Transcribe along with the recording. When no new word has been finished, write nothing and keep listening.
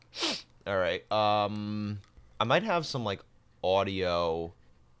All right. I might have some like audio,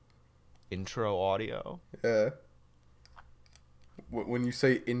 intro audio. Yeah. When you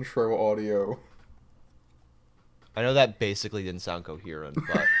say intro audio. I know that basically didn't sound coherent,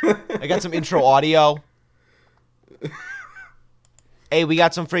 but I got some intro audio. Hey, we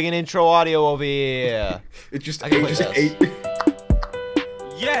got some freaking intro audio over here. It just, I can it play just this. ate.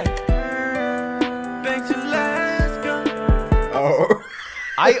 Yeah. Back to last go. Oh.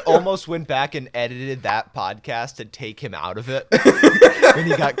 I almost went back and edited that podcast to take him out of it when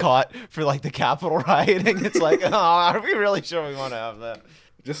he got caught for like the Capitol rioting. It's like, oh, are we really sure we want to have that?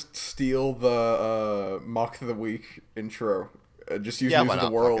 Just steal the Mock the Week intro. Just use Yeah, News why of the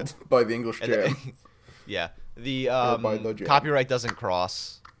not? World Fuck by the English And Jam. yeah, the by the Jam. copyright doesn't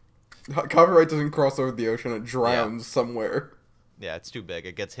cross. Copyright doesn't cross over the ocean, it drowns somewhere. Yeah, it's too big.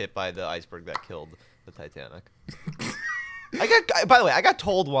 It gets hit by the iceberg that killed the Titanic. By the way, I got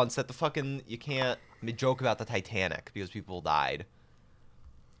told once that you can't joke about the Titanic because people died.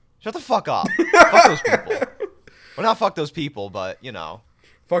 Shut the fuck up. Fuck those people. Well, not fuck those people, but, you know.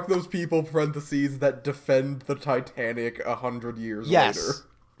 Fuck those people, parentheses, that defend the Titanic 100 years Yes. later.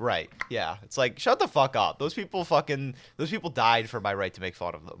 Right. Yeah. It's like, shut the fuck up. Those people died for my right to make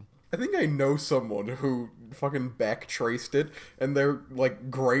fun of them. I think I know someone who fucking backtraced it, and their,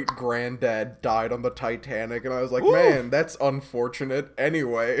 like, great-granddad died on the Titanic, and I was like, Woo! man, that's unfortunate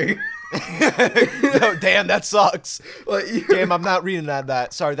anyway. No, damn, that sucks. Like, Damn, I'm not reading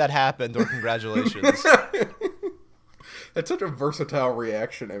that. Sorry, that happened, or congratulations. That's such a versatile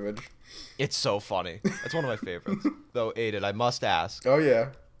reaction image. It's so funny. That's one of my favorites. Though, Aiden, I must ask, Oh, yeah.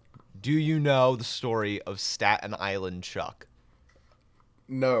 do you know the story of Staten Island Chuck?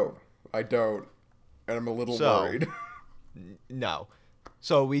 No, I don't. And I'm a little So- worried. No.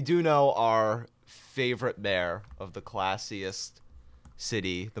 So we do know our favorite mayor of the classiest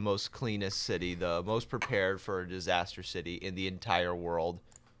city, the most cleanest city, the most prepared for a disaster city in the entire world,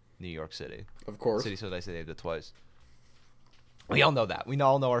 New York City. Of course. City so nice they named it twice. We all know that. We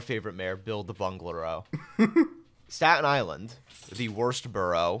all know our favorite mayor, Bill de Bungalow. Staten Island, the worst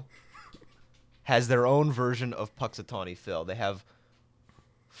borough, has their own version of Puxatawny Phil. They have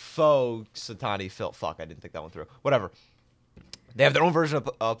faux Satani Phil. Fuck, I didn't think that one through. Whatever. They have their own version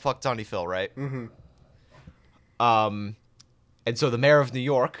of Puxatawny Phil, right? Mm-hmm. And so the mayor of New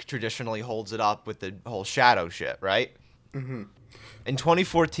York traditionally holds it up with the whole shadow shit, right? Mm-hmm. In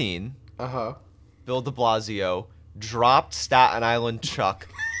 2014, Uh-huh. Bill de Blasio dropped Staten Island Chuck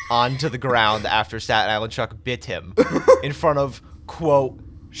onto the ground after Staten Island Chuck bit him in front of, quote,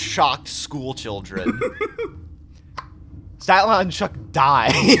 shocked school children. Staten Island Chuck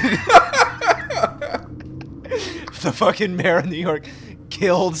died. The fucking mayor of New York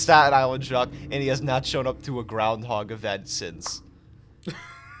killed Staten Island Chuck, and he has not shown up to a groundhog event since.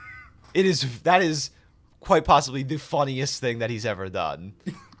 That is quite possibly the funniest thing that he's ever done.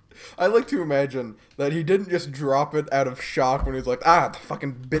 I like to imagine that he didn't just drop it out of shock when he was like, ah, it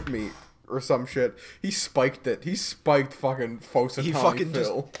fucking bit me, or some shit. He spiked it. He spiked fucking Fosatani He fucking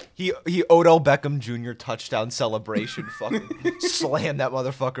Phil. he Odell Beckham Jr. touchdown celebration fucking slammed that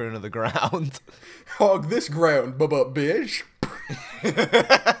motherfucker into the ground. Hog this ground, bitch.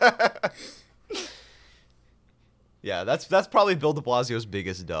 Yeah, that's probably Bill de Blasio's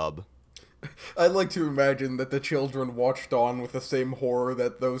biggest dub. I'd like to imagine that the children watched on with the same horror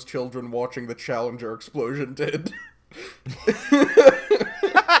that those children watching the Challenger explosion did.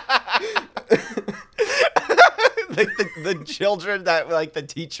 Like the children that like the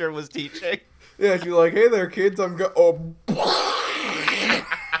teacher was teaching. Yeah, she's like, hey there, kids, I'm oh.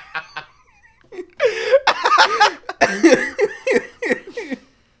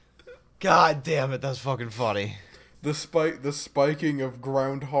 God damn it, that's fucking funny. The spiking of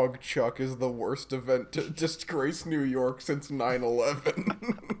Groundhog Chuck is the worst event to disgrace New York since 9/11.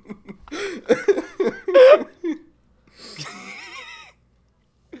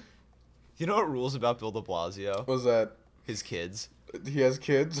 You know what rules about Bill de Blasio? Was that His kids. he has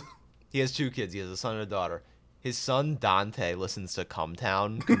kids? He has two kids. He has a son and a daughter. His son Dante listens to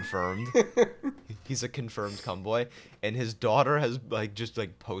Cumtown, confirmed. He's a confirmed cum boy, and his daughter has just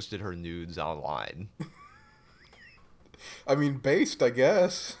posted her nudes online. I mean, based, I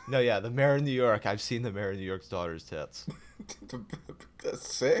guess. No, yeah, the mayor of New York. I've seen the mayor of New York's daughter's tits.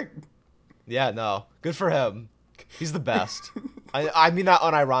 That's sick. Yeah, no, good for him. He's the best. I mean, not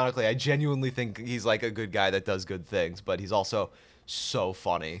unironically. I genuinely think he's like a good guy that does good things, but he's also so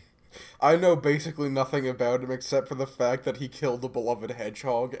funny. I know basically nothing about him except for the fact that he killed a beloved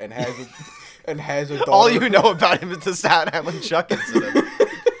hedgehog and has a daughter. All you know about him is the Staten Island Chuck incident.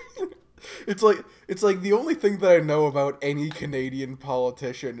 It's like the only thing that I know about any Canadian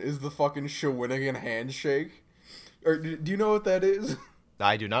politician is the fucking Shawinigan handshake. Or do you know what that is?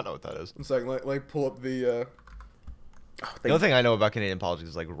 I do not know what that is. I'm saying, like pull up the. The only thing I know about Canadian politics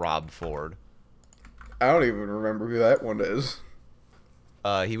is like Rob Ford. I don't even remember who that one is.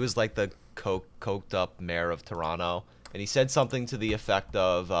 He was like the coked up mayor of Toronto, and he said something to the effect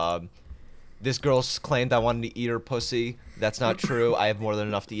of, "This girl claimed I wanted to eat her pussy. That's not true. I have more than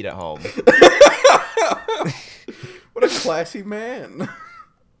enough to eat at home." What a classy man.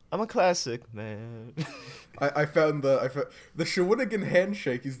 I'm a classic man. I found the Shawinigan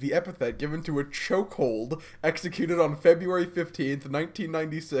handshake is the epithet given to a chokehold executed on February 15th,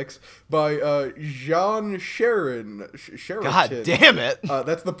 1996 by Jean Sheridan. God damn it.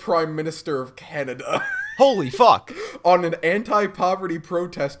 That's the Prime Minister of Canada. Holy fuck. On an anti-poverty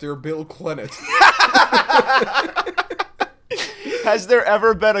protester, Bill Clinton. Has there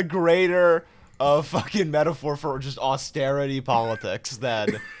ever been a greater fucking metaphor for just austerity politics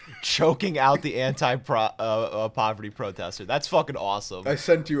than choking out the anti-poverty protester? That's fucking awesome. I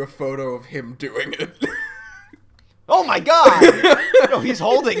sent you a photo of him doing it. Oh my god! No, he's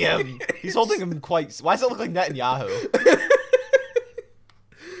holding him. He's holding him in quite... Why does it look like Netanyahu?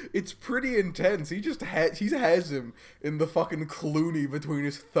 It's pretty intense. He has him in the fucking Clooney between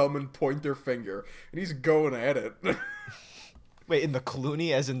his thumb and pointer finger, and he's going at it. Wait, in the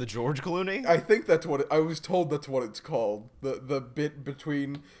Clooney, as in the George Clooney? I think that's what I was told. That's what it's called. The bit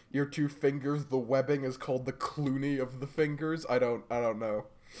between your two fingers, the webbing, is called the Clooney of the fingers. I don't know.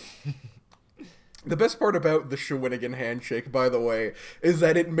 The best part about the Shawinigan handshake, by the way, is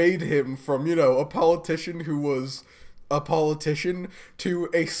that it made him from, a politician who was a politician to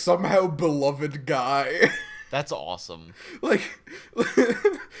a somehow beloved guy. That's awesome. Like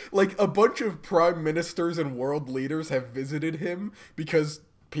a bunch of prime ministers and world leaders have visited him because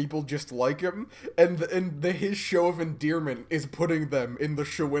people just like him, and his show of endearment is putting them in the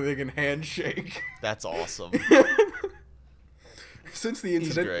Shawinigan handshake. That's awesome. Since the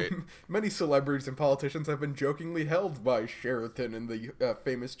incident, many celebrities and politicians have been jokingly held by Sheraton in the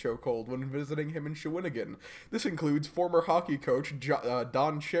famous chokehold when visiting him in Shawinigan. This includes former hockey coach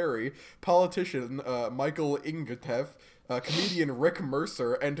Don Cherry, politician Michael Ingatev, comedian Rick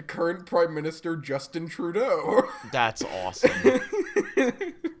Mercer, and current Prime Minister Justin Trudeau. That's awesome.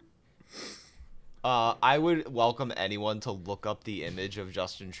 I would welcome anyone to look up the image of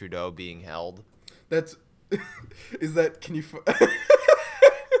Justin Trudeau being held. That's... Is that... Can you...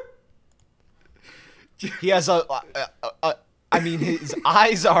 He has I mean, his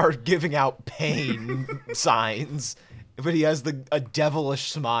eyes are giving out pain signs, but he has a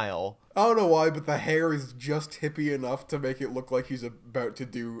devilish smile. I don't know why, but the hair is just hippie enough to make it look like he's about to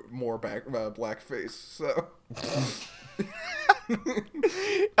do more blackface, so...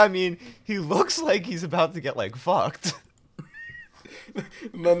 I mean, he looks like he's about to get, fucked.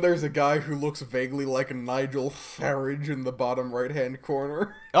 And then there's a guy who looks vaguely like Nigel Farage in the bottom right-hand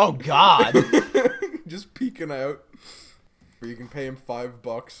corner. Oh, God. Just peeking out. You can pay him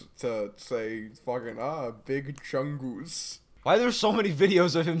 $5 to say fucking, Big Chungus. Why are there so many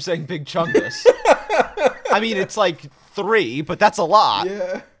videos of him saying Big Chungus? I mean, it's 3, but that's a lot.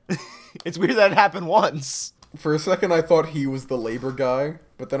 Yeah. It's weird that it happened once. For a second, I thought he was the Labour guy,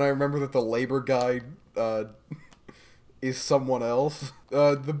 but then I remember that the Labour guy, is someone else.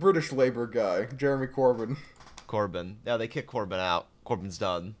 The British Labour guy, Jeremy Corbyn. Corbyn. Yeah, they kicked Corbyn out. Corbyn's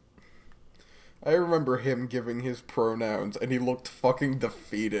done. I remember him giving his pronouns, and he looked fucking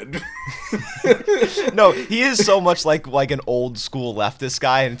defeated. No, he is so much like an old school leftist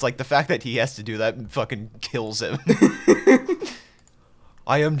guy, and it's the fact that he has to do that fucking kills him.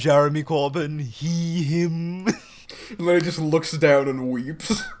 I am Jeremy Corbyn, he, him. And then he just looks down and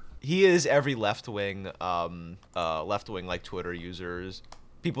weeps. He is every left-wing Twitter users,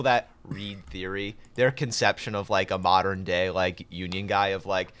 people that read theory, their conception of a modern day union guy of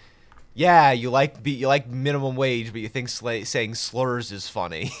yeah, you like minimum wage, but you think saying slurs is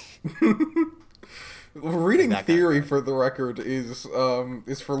funny. Reading theory, for the record, is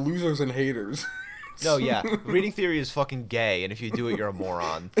for losers and haters. No, yeah. Reading theory is fucking gay, and if you do it, you're a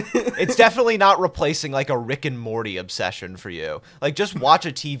moron. It's definitely not replacing a Rick and Morty obsession for you. Just watch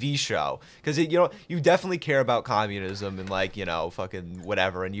a TV show, because you definitely care about communism and fucking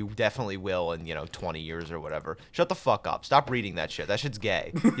whatever, and you definitely will in 20 years or whatever. Shut the fuck up. Stop reading that shit. That shit's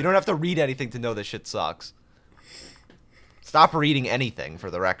gay. You don't have to read anything to know that shit sucks. Stop reading anything,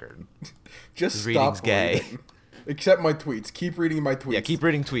 for the record. Just reading's stop gay. reading. Except my tweets. Keep reading my tweets. Yeah, keep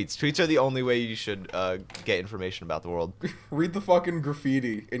reading tweets. Tweets are the only way you should get information about the world. Read the fucking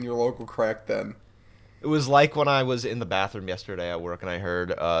graffiti in your local crack den. It was like when I was in the bathroom yesterday at work and I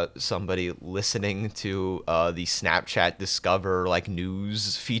heard somebody listening to the Snapchat Discover like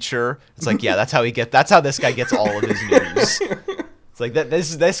news feature. It's like, yeah, that's how this guy gets all of his news. It's like that.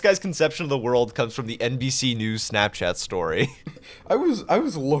 This guy's conception of the world comes from the NBC News Snapchat story. I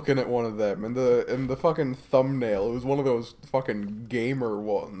was looking at one of them, and the fucking thumbnail, it was one of those fucking gamer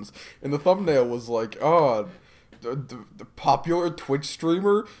ones, and the thumbnail was like, oh, the popular Twitch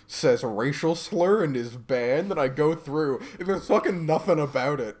streamer says a racial slur in his band, and I go through, and there's fucking nothing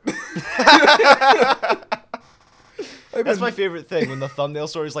about it. That's my favorite thing when the thumbnail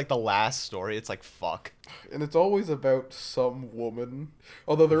story is like the last story. It's like fuck. And it's always about some woman.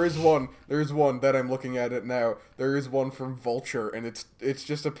 Although there is one that I'm looking at it now. There is one from Vulture, and it's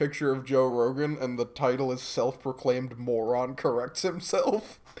just a picture of Joe Rogan, and the title is "Self-Proclaimed Moron Corrects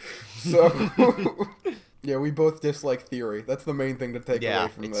Himself." So, yeah, we both dislike theory. That's the main thing to take away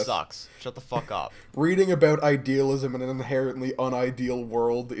from this. Yeah, it sucks. Shut the fuck up. Reading about idealism in an inherently unideal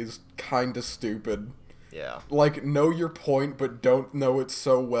world is kinda stupid. Yeah. Like, know your point, but don't know it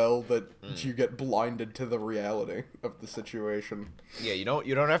so well that you get blinded to the reality of the situation. Yeah, you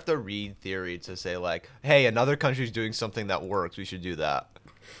don't have to read theory to say like, hey, another country's doing something that works, we should do that.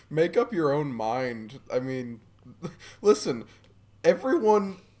 Make up your own mind. I mean, listen,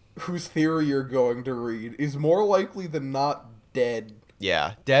 everyone whose theory you're going to read is more likely than not dead.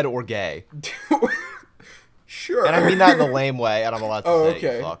 Yeah, dead or gay. Sure. And I mean that in a lame way, and I'm allowed to say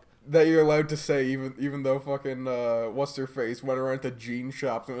okay. you fuck. That you're allowed to say, even though fucking what's her face went around to jean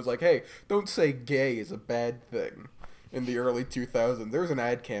shops and was like, hey, don't say gay is a bad thing. In the early 2000s, there was an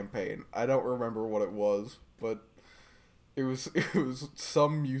ad campaign. I don't remember what it was, but it was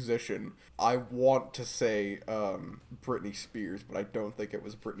some musician. I want to say Britney Spears, but I don't think it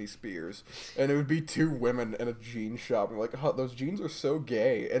was Britney Spears. And it would be two women in a jean shop, and like, oh, those jeans are so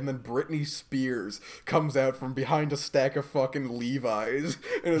gay. And then Britney Spears comes out from behind a stack of fucking Levi's,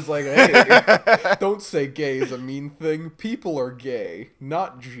 and is like, hey, don't say gay is a mean thing. People are gay,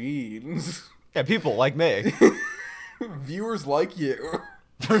 not jeans. Yeah, people like me. Viewers like you.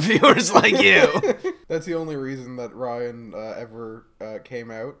 For viewers like you. That's the only reason that Ryan ever came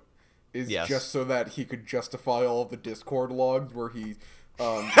out, is just so that he could justify all of the Discord logs where he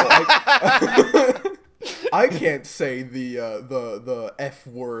I can't say the F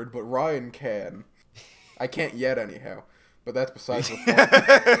word, but Ryan can. I can't yet anyhow. But that's besides the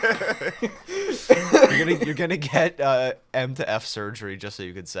point. You're gonna get M to F surgery just so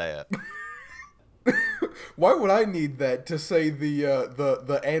you can say it. Why would I need that to say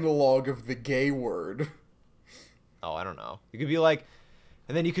the analog of the gay word? Oh, I don't know. You could be like,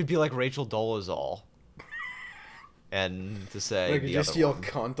 and then you could be like Rachel Dolezal, and to say I could just yell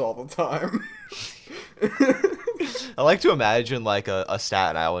cunt all the time. I like to imagine like a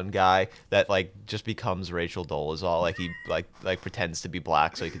Staten Island guy that like just becomes Rachel Dolezal, like he like pretends to be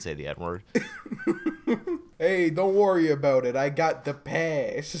black so he can say the N-word. Hey, don't worry about it. I got the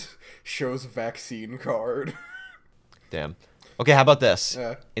pass. Shows vaccine card. Damn. Okay, how about this?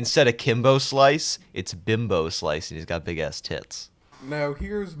 Yeah. Instead of Kimbo Slice, it's Bimbo Slice, and he's got big ass tits. Now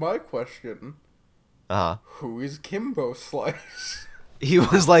here's my question. Uh-huh. Who is Kimbo Slice? He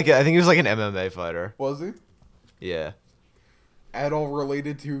was like, I think he was like an MMA fighter. Was he? Yeah. At all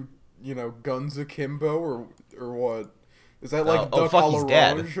related to, Guns Akimbo or what? Is that like Duck fuck, a he's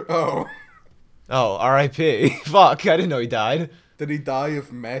l'Orange? dead. Oh. Oh, R.I.P. Fuck, I didn't know he died. Did he die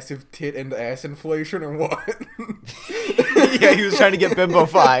of massive tit and ass inflation or what? Yeah, he was trying to get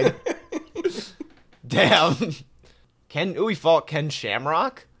bimbo-fied. Damn. He fought Ken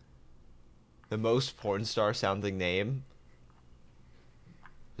Shamrock? The most porn star sounding name.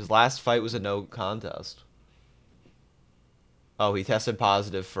 His last fight was a no contest. Oh, he tested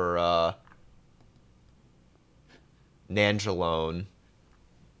positive for Nandrolone.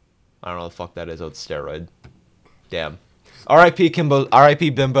 I don't know what the fuck that is. Oh, it's steroid. Damn. R.I.P.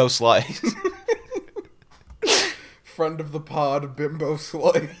 Bimbo Slice. Friend of the pod, Bimbo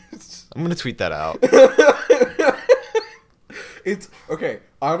Slice. I'm gonna tweet that out. It's okay.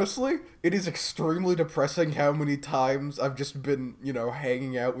 Honestly, it is extremely depressing how many times I've just been,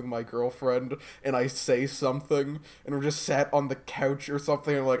 hanging out with my girlfriend and I say something and we're just sat on the couch or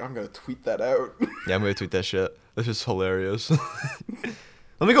something and I'm like, I'm gonna tweet that out. Yeah, I'm gonna tweet that shit. That's just hilarious.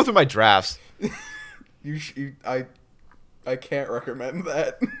 Let me go through my drafts. I can't recommend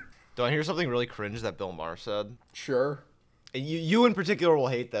that. Do I hear something really cringe that Bill Maher said? Sure. You in particular will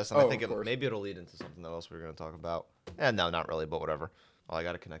hate this, and I think of course. maybe it'll lead into something else we're going to talk about. No, not really, but whatever. Oh, I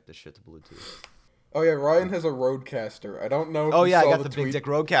got to connect this shit to Bluetooth. Oh yeah, Ryan has a Roadcaster. I don't know if Oh you yeah, I saw got the tweet. Big Dick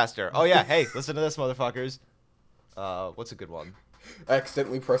Roadcaster. Oh yeah, hey, listen to this, motherfuckers. What's a good one?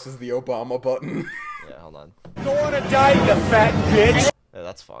 Accidentally presses the Obama button. Yeah, hold on. Go on a diet, you fat bitch. Yeah,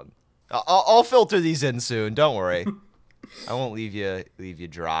 that's fun. I'll filter these in soon. Don't worry. I won't leave you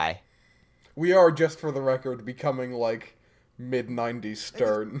dry. We are, just for the record, becoming like mid-90s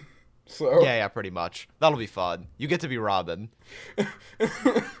Stern. So Yeah, pretty much. That'll be fun. You get to be Robin.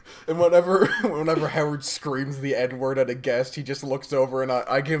 And whenever Howard screams the N-word at a guest, he just looks over and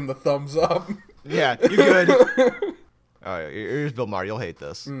I give him the thumbs up. Yeah, you good. Alright, here's Bill Maher. You'll hate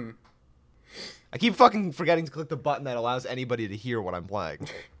this. I keep fucking forgetting to click the button that allows anybody to hear what I'm playing.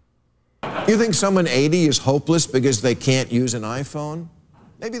 You think someone 80 is hopeless because they can't use an iPhone?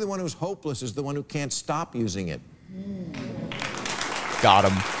 Maybe the one who's hopeless is the one who can't stop using it. Got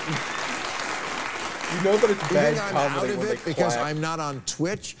him. You know that it's You bad think I'm out comedy of when they it because clap. I'm not on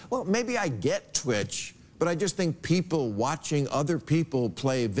Twitch? Well, maybe I get Twitch, but I just think people watching other people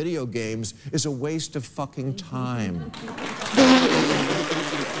play video games is a waste of fucking time.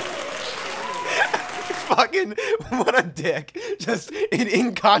 Fucking, what a dick. Just an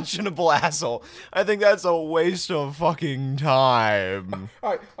inconscionable asshole. I think that's a waste of fucking time.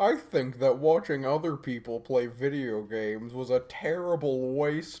 I think that watching other people play video games was a terrible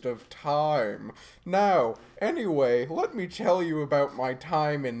waste of time. Now, anyway, let me tell you about my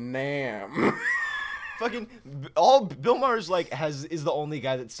time in Nam. Fucking, Bill Maher's like, is the only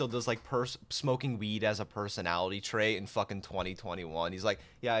guy that still does like smoking weed as a personality trait in fucking 2021. He's like,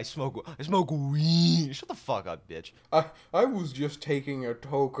 yeah, I smoke weed. Shut the fuck up, bitch. I was just taking a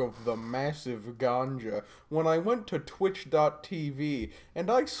toke of the massive ganja when I went to twitch.tv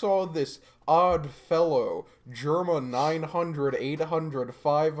and I saw this odd fellow, Germa 900, 800,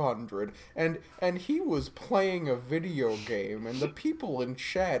 500, and he was playing a video game, and the people in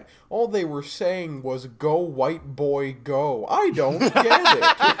chat, all they were saying was, "Go white boy, go." I don't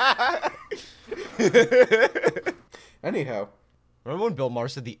get it. Anyhow. Remember when Bill Maher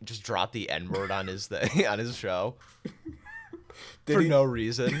said just dropped the N-word on his on his show? Did he? No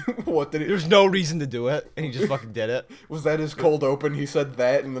reason. What did he? There's no reason to do it, and he just fucking did it. Was that his cold open? He said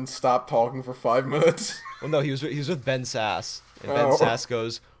that and then stopped talking for 5 minutes. Well, no, he was with Ben Sass, and Ben Oh. Sass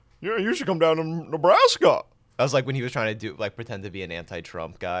goes, "Yeah, you should come down to Nebraska." That was like when he was trying to pretend to be an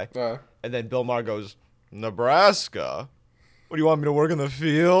anti-Trump guy, and then Bill Maher goes, "Nebraska? What do you want me to work in the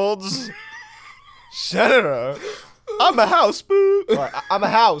fields, Senator? I'm a house boo. I'm a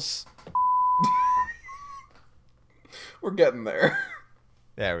house." We're getting there.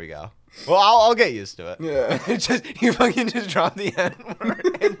 There we go. Well, I'll get used to it. Yeah. You fucking just drop the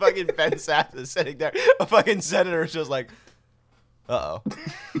N-word, and fucking Ben Sass is sitting there. A fucking senator's just like, uh-oh.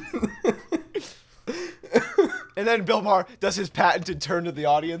 And then Bill Maher does his patented turn to the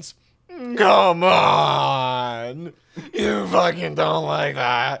audience. Come on. You fucking don't like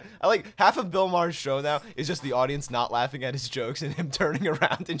that. I like half of Bill Maher's show now is just the audience not laughing at his jokes and him turning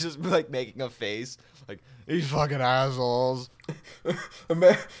around and just like making a face. Like, these fucking assholes.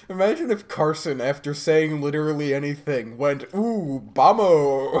 Imagine if Carson, after saying literally anything, went, "Ooh,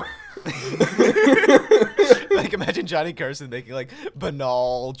 Bamo." Like, imagine Johnny Carson making like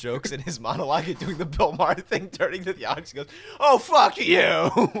banal jokes in his monologue and doing the Bill Maher thing, turning to the audience and goes, "Oh, fuck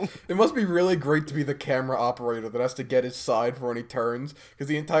you." It must be really great to be the camera operator that has to get his side for when he turns, because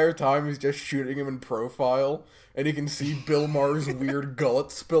the entire time he's just shooting him in profile, and he can see Bill Maher's weird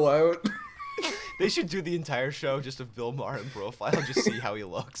gullet spill out. They should do the entire show just of Bill Maher in profile and just see how he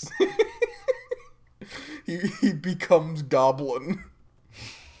looks. He becomes Goblin.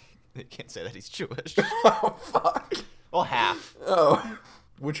 They can't say that he's Jewish. Oh, fuck. Well, half. Oh.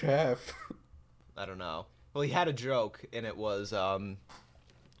 Which half? I don't know. Well, he had a joke, and it was,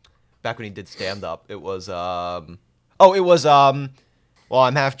 back when he did stand-up, it was, well,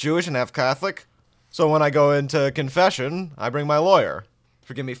 I'm half Jewish and half Catholic, so when I go into confession, I bring my lawyer.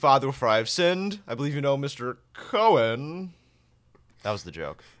 Forgive me, Father, for I have sinned. I believe you know Mr. Cohen. That was the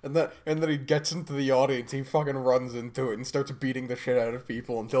joke. And then he gets into the audience, he fucking runs into it and starts beating the shit out of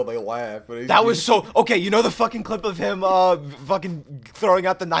people until they laugh. But That was so... Okay, you know the fucking clip of him, fucking throwing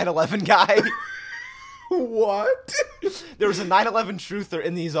out the 9/11 guy? What? There was a 9/11 truther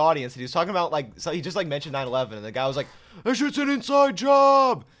in his audience, and he was talking about, like... So he just, like, mentioned 9/11, and the guy was like, "That shit's an inside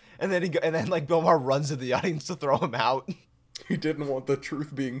job!" And then, like, Bill Maher runs into the audience to throw him out. He didn't want the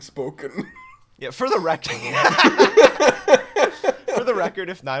truth being spoken. Yeah, for the record... For the record,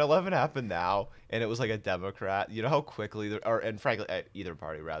 if 9/11 happened now and it was like a Democrat, you know how quickly, and frankly, either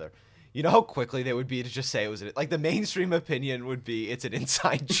party rather, you know how quickly they would be to just say it was like the mainstream opinion would be it's an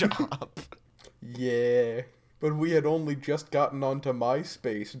inside job. Yeah, but we had only just gotten onto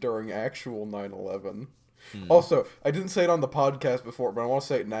MySpace during actual 9/11. Also, I didn't say it on the podcast before, but I want to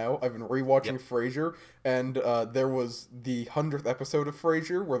say it now. I've been rewatching Frasier, and there was the 100th episode of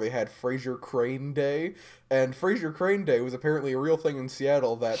Frasier where they had Frasier Crane Day, and Frasier Crane Day was apparently a real thing in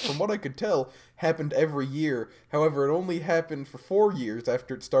Seattle that, from what I could tell, happened every year. However, it only happened for 4 years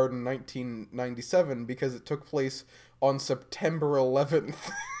after it started in 1997 because it took place on September 11th.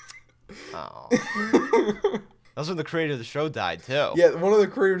 Oh. That's when the creator of the show died, too. Yeah, one of the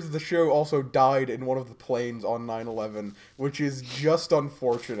creators of the show also died in one of the planes on 9/11, which is just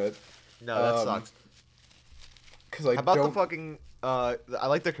unfortunate. No, that sucks. Because I How about don't... the fucking... I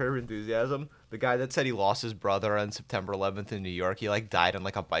like the Curb Enthusiasm. The guy that said he lost his brother on September 11th in New York, he, like, died in,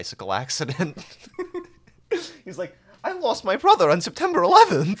 like, a bicycle accident. He's like, I lost my brother on September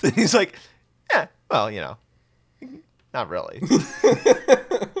 11th. And he's like, well, you know, not really.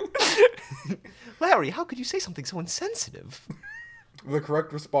 Larry, how could you say something so insensitive? The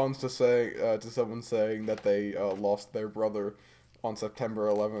correct response to say to someone saying that they lost their brother on September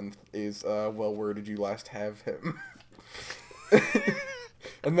 11th is, well, where did you last have him?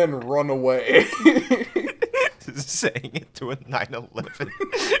 And then run away. Saying it to a 9/11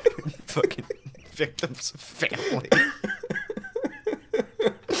 fucking victim's family.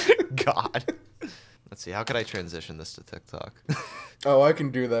 God. Let's see, how could I transition this to TikTok? Oh, I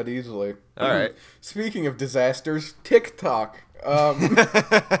can do that easily. All right. Speaking of disasters, TikTok.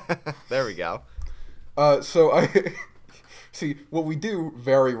 There we go. So I see what we do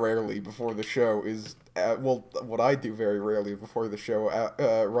very rarely before the show is what I do very rarely before the show.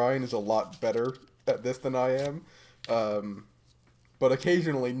 Ryan is a lot better at this than I am, but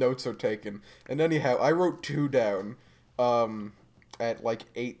occasionally notes are taken. And anyhow, I wrote 2 down at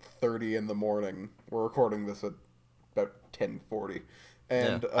like 8:30 in the morning. We're recording this at about 10:40,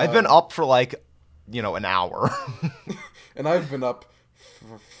 and I've been up for like, an hour. and I've been up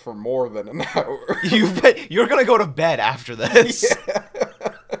for more than an hour. You're gonna go to bed after this. Yeah.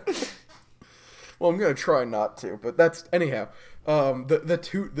 Well, I'm gonna try not to, but that's anyhow. One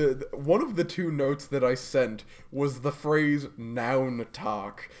of the 2 notes that I sent was the phrase "noun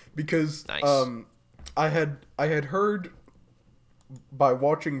talk" because Nice. I had heard by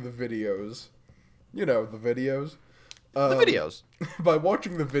watching the videos, the videos. The videos. By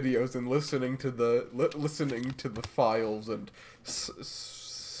watching the videos and listening to the files and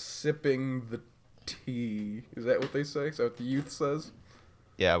sipping the tea. Is that what they say? Is that what the youth says?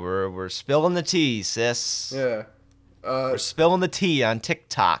 Yeah, we're spilling the tea, sis. Yeah. We're spilling the tea on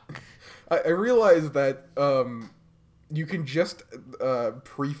TikTok. I realized that you can just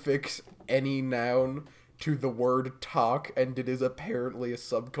prefix any noun to the word talk, and it is apparently a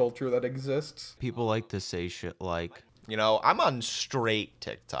subculture that exists. People like to say shit like, I'm on straight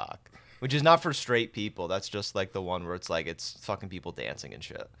TikTok, which is not for straight people. That's just like the one where it's fucking people dancing and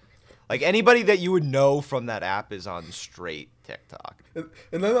shit. Like anybody that you would know from that app is on straight TikTok.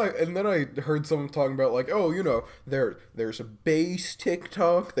 And then I heard someone talking about like, oh, there's a bass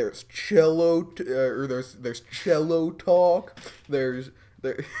TikTok, there's cello or there's cello talk, there's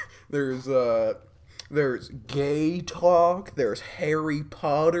gay talk, there's Harry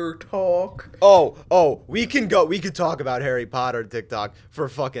Potter talk. Oh, we could talk about Harry Potter TikTok for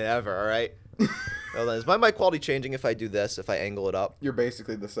fucking ever, all right? Well, then, is my mic quality changing if I do this, if I angle it up? You're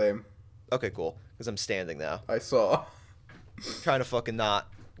basically the same. Okay, cool, because I'm standing now. I saw. Trying to fucking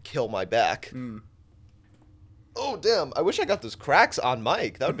not kill my back. Oh, damn, I wish I got those cracks on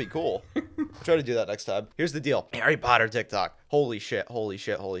mic. That would be cool. I'll try to do that next time. Here's the deal. Harry Potter TikTok. Holy shit.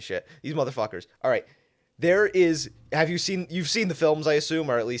 These motherfuckers. All right. You've seen the films, I assume,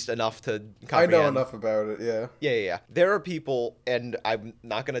 or at least enough to comprehend. I know enough about it, yeah. Yeah. There are people, and I'm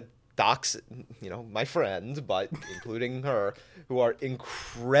not going to dox, my friend, but including her, who are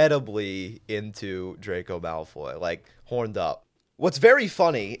incredibly into Draco Malfoy, like, horned up. What's very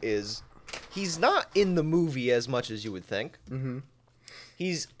funny is he's not in the movie as much as you would think. Mm-hmm.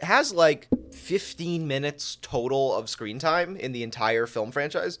 Has like 15 minutes total of screen time in the entire film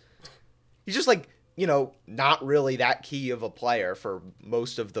franchise. He's just like, not really that key of a player for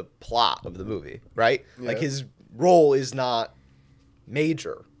most of the plot of the movie, right? Yeah. Like his role is not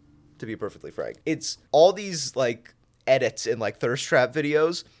major, to be perfectly frank. It's all these like edits in like thirst trap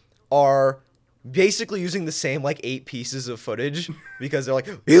videos are basically using the same like 8 pieces of footage because they're like,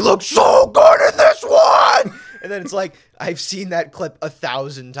 he looks so good in this one, and then it's like, I've seen that clip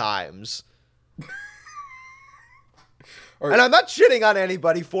 1,000 times. And I'm not shitting on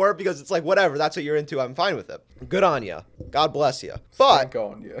anybody for it because it's like, whatever, that's what you're into, I'm fine with it. Good on you. God bless you. But Thank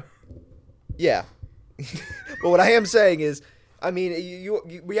on you. yeah. But what I am saying is, I mean,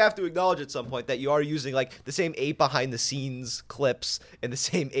 we have to acknowledge at some point that you are using like the same 8 behind the scenes clips and the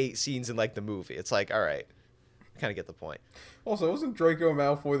same 8 scenes in like the movie. It's like, all right, kind of get the point. Also, wasn't Draco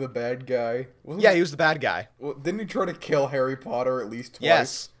Malfoy the bad guy? Yeah, he was the bad guy. Well, didn't he try to kill Harry Potter at least twice?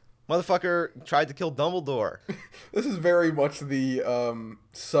 Yes. Motherfucker tried to kill Dumbledore. This is very much the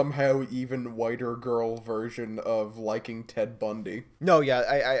somehow even whiter girl version of liking Ted Bundy. No, yeah,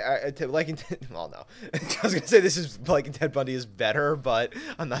 I liking well, no. I was gonna say this is liking Ted Bundy is better, but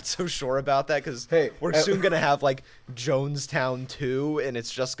I'm not so sure about that because we're soon gonna have like Jonestown 2, and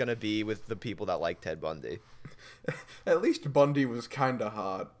it's just gonna be with the people that like Ted Bundy. At least Bundy was kind of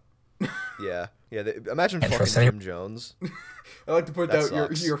hot. Yeah. Imagine fucking Jim Jones. I like to point That out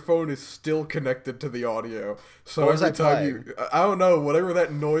sucks. your phone is still connected to the audio. So What was every I time playing? I don't know, whatever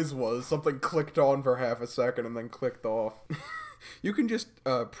that noise was, something clicked on for half a second and then clicked off. You can just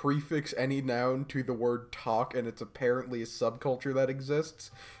prefix any noun to the word talk, and it's apparently a subculture that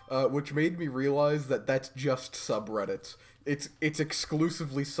exists, which made me realize that that's just subreddits. It's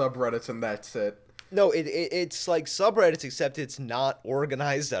exclusively subreddits, and that's it. No, it's like subreddits, except it's not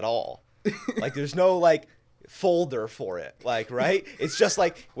organized at all. Like, there's no, like, folder for it. Like, right? It's just,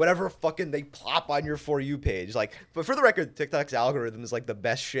 like, whatever fucking they plop on your For You page. Like, but for the record, TikTok's algorithm is, like, the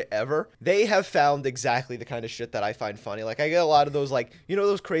best shit ever. They have found exactly the kind of shit that I find funny. Like, I get a lot of those, like, you know,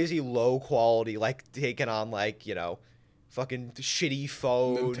 those crazy low quality, like, taken on, like, you know, fucking shitty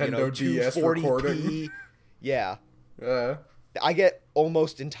phone, Nintendo you know, DS 240p. recording. Yeah. Yeah. I get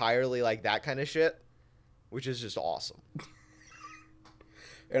almost entirely like that kind of shit, which is just awesome.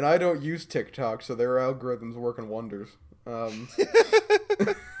 And I don't use TikTok, so their algorithm's working wonders. No,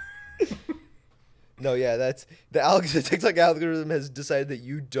 yeah, that's the TikTok algorithm has decided that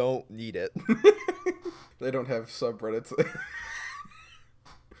you don't need it. They don't have subreddits.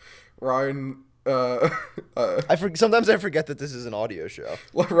 Ryan, Sometimes I forget that this is an audio show.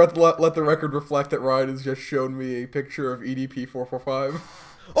 let the record reflect that Ryan has just shown me a picture of EDP445.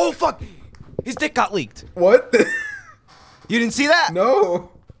 Oh fuck! His dick got leaked. What? You didn't see that?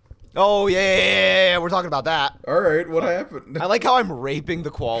 No. Oh yeah, we're talking about that. All right, what happened? I like how I'm raping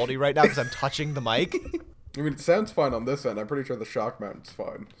the quality right now because I'm touching the mic. I mean, it sounds fine on this end. I'm pretty sure the shock mount's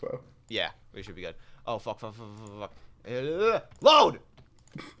fine. So. Yeah, we should be good. Oh fuck. Load.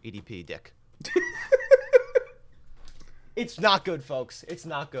 EDP dick. It's not good, folks. It's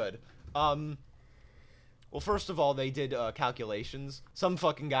not good. Well, first of all, they did calculations. Some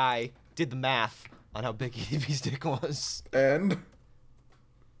fucking guy did the math on how big EDP's dick was. And.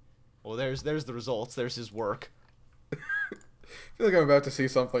 Well, there's the results. There's his work. I feel like I'm about to see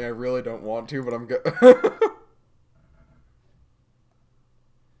something I really don't want to, but I'm good.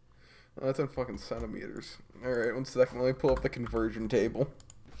 That's in fucking centimeters. Alright, 1 second. Let me pull up the conversion table.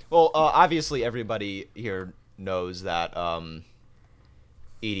 Well, obviously everybody here knows that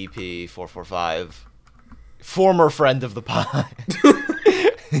EDP 445, former friend of the pod.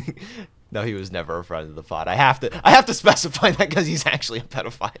 No, he was never a friend of the pod. I have to specify that because he's actually a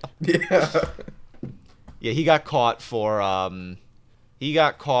pedophile. Yeah. Yeah, he got caught for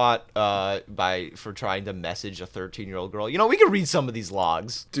for trying to message a 13-year-old girl. You know, we can read some of these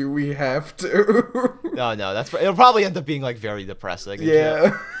logs. Do we have to? No, it'll probably end up being like very depressing. and shit.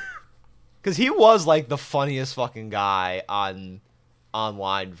 Yeah. Cause he was like the funniest fucking guy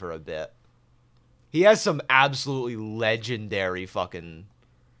online for a bit. He has some absolutely legendary fucking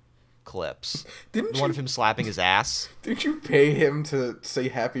clips. Didn't The one you, of him slapping his ass. didn't you pay him to say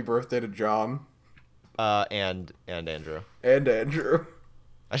happy birthday to John? And Andrew. And Andrew.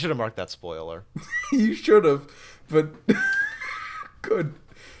 I should have marked that spoiler. You should have, but good.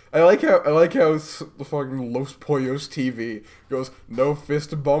 I like how the fucking Los Pollos TV goes no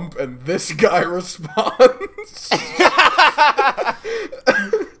fist bump, and this guy responds.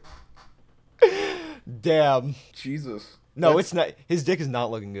 Damn. Jesus. No, it's not. His dick is not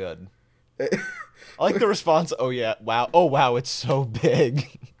looking good. I like the response. Oh yeah. Wow. Oh wow. It's so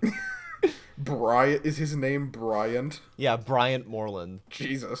big. Bryant is his name. Bryant. Yeah, Bryant Moreland.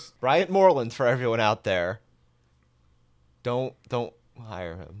 Jesus. Bryant Moreland for everyone out there. Don't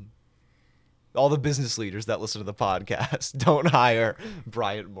hire him. All the business leaders that listen to the podcast, don't hire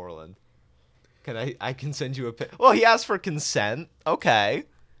Bryant Moreland. I can send you a pic. Well, he asked for consent. Okay.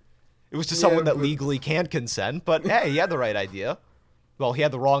 It was to someone that but- legally can't consent, but hey, he had the right idea. Well, he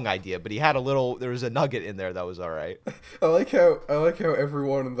had the wrong idea, but he had there was a nugget in there that was all right. I like how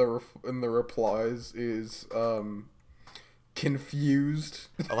everyone in the replies is confused.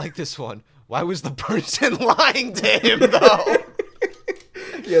 I like this one. Why was the person lying to him though?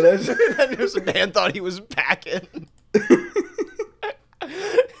 Yeah, that's And this man thought he was packing.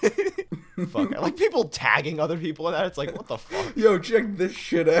 Fuck. Like people tagging other people in that. It's like, what the fuck? Yo, check this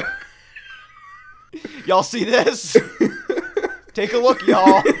shit out. Y'all see this? Take a look,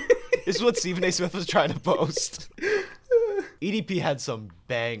 y'all. This is what Stephen A. Smith was trying to post. EDP had some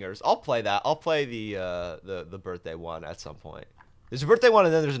bangers. I'll play that. I'll play the birthday one at some point. There's a birthday one,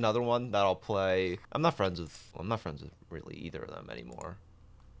 and then there's another one that I'll play. I'm not friends with really either of them anymore.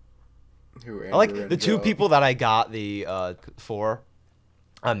 Who, I like Andrew the and two Joe? people that I got the for.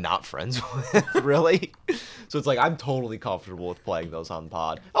 I'm not friends with, really. So it's like I'm totally comfortable with playing those on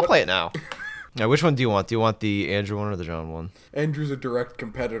pod. I'll play it now. Now, which one do you want? Do you want the Andrew one or the John one? Andrew's a direct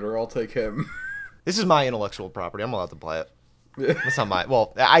competitor. I'll take him. This is my intellectual property. I'm allowed to play it. That's not my.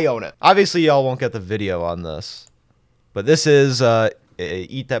 Well, I own it. Obviously, y'all won't get the video on this, but this is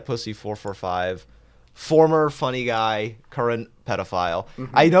Eat That Pussy 445, former funny guy, current pedophile.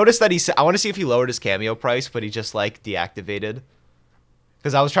 I noticed that I want to see if he lowered his cameo price, but he just like deactivated.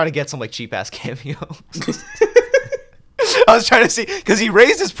 Because I was trying to get some like cheap ass cameos. I was trying to see because he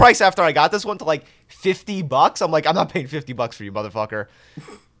raised his price after I got this one to like $50. I'm like, I'm not paying $50 for you, motherfucker.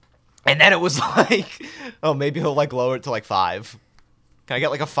 And then it was like, oh, maybe he'll like lower it to like $5. Can I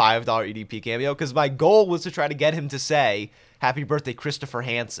get like a $5 EDP cameo? Because my goal was to try to get him to say "Happy Birthday, Christopher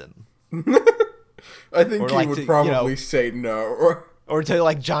Hansen," I think Or he like would to, you probably know- say no. or to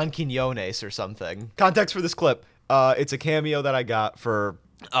like John Quinones or something. Context for this clip: it's a cameo that I got for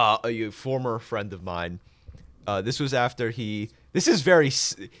a former friend of mine. This was after he. This is very.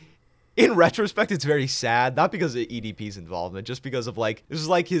 In retrospect, it's very sad, not because of EDP's involvement, just because of like this is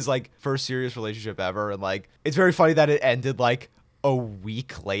like his like first serious relationship ever, and like it's very funny that it ended like a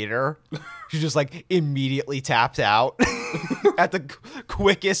week later. She just like immediately tapped out at the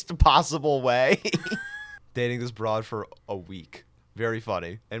quickest possible way. Dating this broad for a week. Very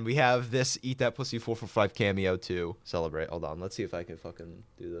funny. And we have this Eat That Pussy 445 cameo to celebrate. Hold on, let's see if I can fucking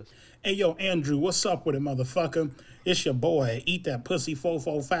do this. Hey, yo, Andrew, what's up with it, motherfucker? It's your boy, Eat That Pussy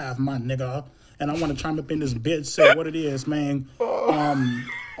 445, my nigga. And I want to chime up in this bitch, say what it is, man.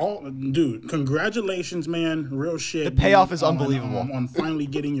 Dude, congratulations, man. Real shit. The payoff dude, is unbelievable. On finally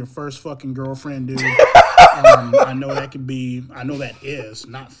getting your first fucking girlfriend, dude. I know that could be, I know that is,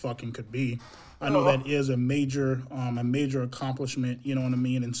 not fucking could be. I know that is a major accomplishment, you know what I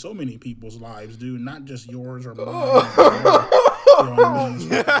mean, in so many people's lives, dude. Not just yours or mine. You know what I mean? It's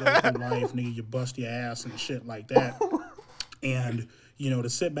like you go through life, nigga, you bust your ass and shit like that. And, you know, to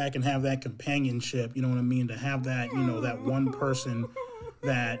sit back and have that companionship, you know what I mean? To have that, you know, that one person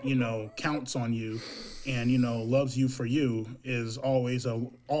that, you know, counts on you and, you know, loves you for you is always a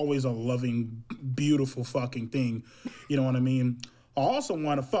loving, beautiful fucking thing. You know what I mean? I also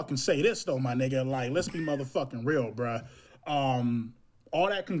want to fucking say this, though, my nigga. Like, let's be motherfucking real, bruh. All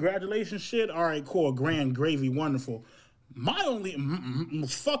that congratulations shit, all right, cool, grand, gravy, wonderful. Fuck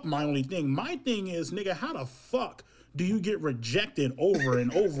my only thing. My thing is, nigga, how the fuck do you get rejected over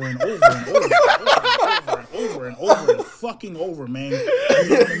and over and over and over and over and fucking over, man? You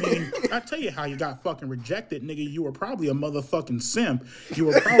know what I mean? I tell you how you got fucking rejected, nigga. You were probably a motherfucking simp. You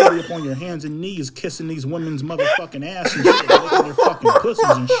were probably up on your hands and knees kissing these women's motherfucking ass and shit, licking their fucking pussies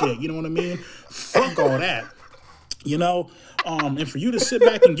and shit. You know what I mean? Fuck all that. You know, and for you to sit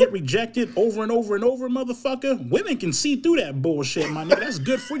back and get rejected over and over and over, motherfucker, women can see through that bullshit, my nigga. That's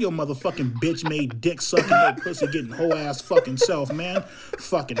good for your motherfucking bitch-made, dick-sucking, little pussy getting whole-ass fucking self, man.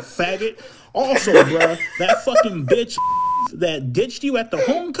 Fucking faggot. Also, bruh, that fucking bitch that ditched you at the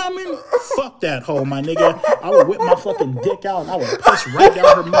homecoming, fuck that hoe, my nigga. I would whip my fucking dick out and I would piss right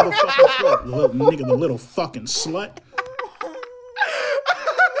down her motherfucking throat, nigga, the little fucking slut.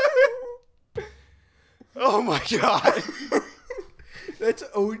 Oh my god. That's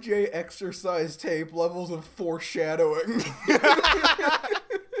OJ exercise tape levels of foreshadowing.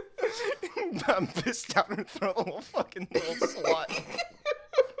 I'm pissed down her throat, little fucking little slut.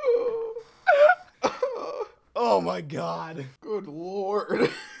 Oh my god. Good lord.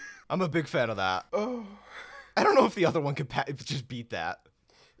 I'm a big fan of that. I don't know if the other one could just beat that.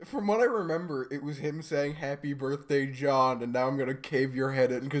 From what I remember, it was him saying "Happy Birthday, John," and now I'm gonna cave your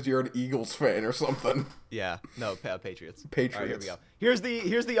head in because you're an Eagles fan or something. Yeah, no, Patriots. Patriots. All right, here we go.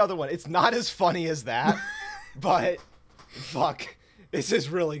 Here's the other one. It's not as funny as that, but fuck, this is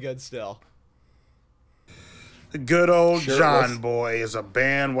really good still. The good old Sure John was. boy is a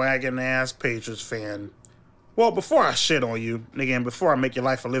bandwagon ass Patriots fan. Well, before I shit on you, nigga, and before I make your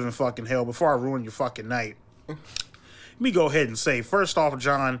life a living fucking hell, before I ruin your fucking night, let me go ahead and say, first off,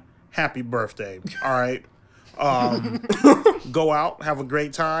 John, happy birthday. All right. Go out, have a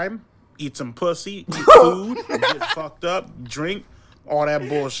great time, eat some pussy, eat food, get fucked up, drink, all that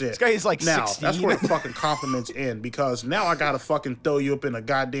bullshit. This guy is like now, 16. That's where the fucking compliments end, because now I gotta fucking throw you up in a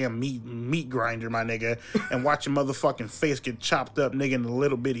goddamn meat grinder, my nigga, and watch your motherfucking face get chopped up, nigga, into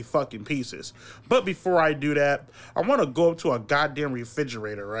little bitty fucking pieces. But before I do that, I want to go up to a goddamn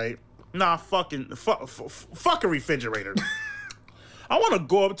refrigerator, right? Nah, fuck a refrigerator. I want to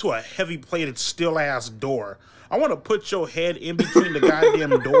go up to a heavy-plated steel-ass door. I want to put your head in between the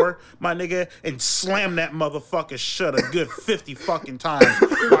goddamn door, my nigga, and slam that motherfucker shut a good 50 fucking times.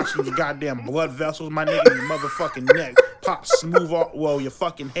 Watching your goddamn blood vessels, my nigga, your motherfucking neck pop smooth off, well, your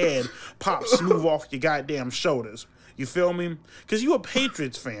fucking head pop smooth off your goddamn shoulders. You feel me? Because you a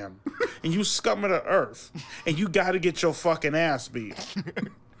Patriots fan, and you scum of the earth, and you got to get your fucking ass beat.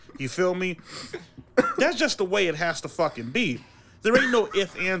 You feel me? That's just the way it has to fucking be. There ain't no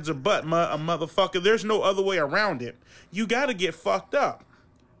ifs, ands, or but, motherfucker. There's no other way around it. You gotta get fucked up.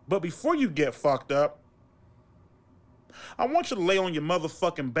 But before you get fucked up, I want you to lay on your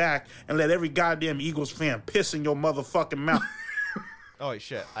motherfucking back and let every goddamn Eagles fan piss in your motherfucking mouth. Oh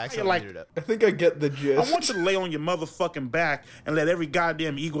shit! I accidentally muted it. I think I get the gist. I want you to lay on your motherfucking back and let every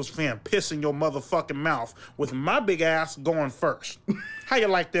goddamn Eagles fan piss in your motherfucking mouth with my big ass going first. How you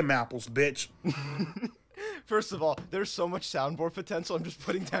like them apples, bitch? First of all, there's so much soundboard potential. I'm just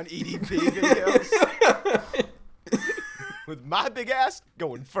putting down EDP videos with my big ass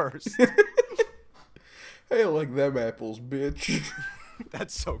going first. Hey, like them apples, bitch.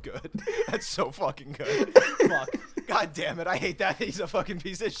 That's so good. That's so fucking good. Fuck. God damn it. I hate that. He's a fucking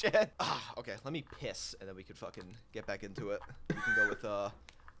piece of shit. Okay, let me piss, and then we could fucking get back into it. We can go with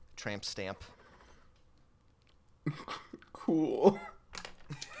tramp stamp. Cool.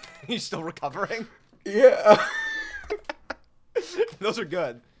 You still recovering? Yeah. Those are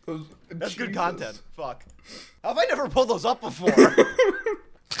good. That's good Jesus. content. Fuck. How have I never pulled those up before?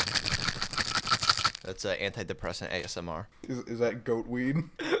 That's antidepressant ASMR. Is that goat weed?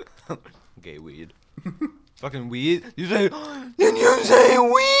 Gay weed. Fucking weed? You say, did you say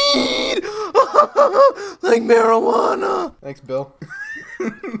weed? Like marijuana. Thanks, Bill.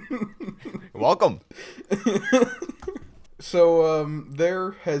 You're welcome. So,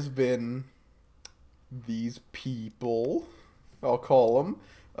 there has been these people, I'll call them,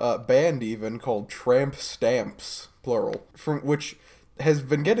 band even, called Tramp Stamps, plural, from which has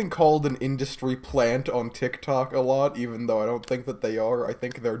been getting called an industry plant on TikTok a lot, even though I don't think that they are. I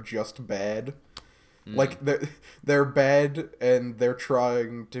think they're just bad. Like, they're bad, and they're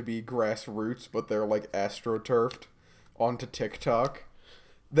trying to be grassroots, but they're, like, astroturfed onto TikTok.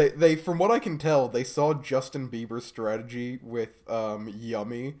 They, from what I can tell, they saw Justin Bieber's strategy with,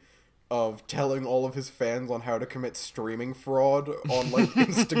 Yummy, of telling all of his fans on how to commit streaming fraud on, like,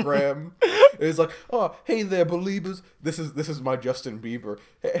 Instagram. It's like, oh, hey there, believers. This is my Justin Bieber.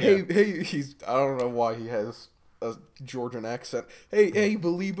 Hey, he's, I don't know why he has a Georgian accent. Hey,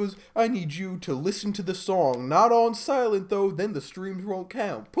 believers, I need you to listen to the song. Not on silent, though, then the streams won't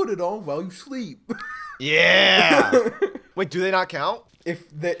count. Put it on while you sleep. Yeah. Wait, do they not count? If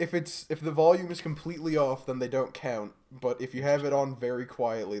the volume is completely off, then they don't count. But if you have it on very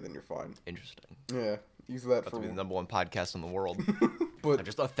quietly, then you're fine. Interesting. Yeah, use that About for to be the number one podcast in the world. But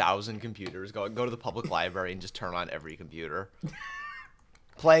Just 1,000 computers. Go to the public library and just turn on every computer.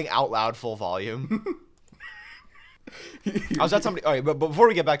 Playing out loud, full volume. I was at somebody. All right, but before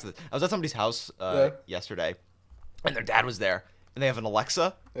we get back to this, I was at somebody's house yesterday, and their dad was there, and they have an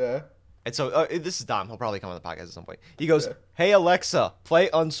Alexa. yeah. And so this is Dom. He'll probably come on the podcast at some point. He goes, "Hey Alexa, play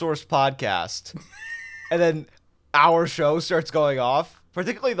Unsourced Podcast," and then our show starts going off.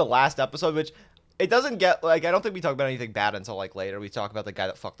 Particularly the last episode, which it doesn't get like I don't think we talk about anything bad until like later. We talk about the guy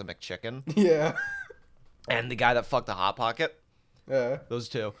that fucked the McChicken Yeah. and the guy that fucked the Hot Pocket. Yeah. Those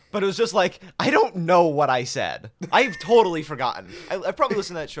two. But it was just like, I don't know what I said. I've totally forgotten. I've probably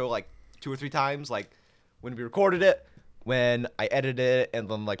listened to that show like 2 or 3 times, like when we recorded it, when I edited it, and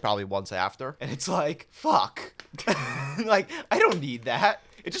then like probably once after. And it's like, fuck. Like, I don't need that.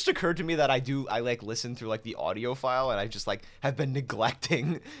 It just occurred to me that I like listen through like the audio file, and I just like have been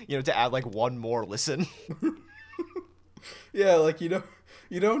neglecting, to add like one more listen. Yeah, like, you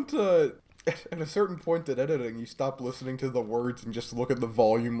don't, at a certain point in editing, you stop listening to the words and just look at the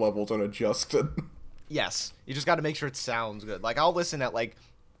volume levels and adjust it. Yes. You just got to make sure it sounds good. Like, I'll listen at like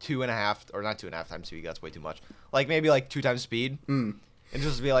 2.5, or not 2.5 times speed, that's way too much. Like, maybe like 2 times speed. And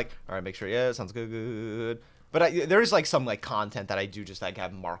just be like, all right, make sure, yeah, it sounds good. But there is like some like content that I do just like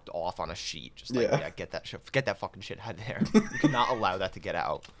have marked off on a sheet. Just like, yeah get that fucking shit out of there. You cannot allow that to get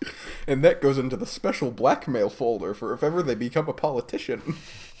out. And that goes into the special blackmail folder for if ever they become a politician.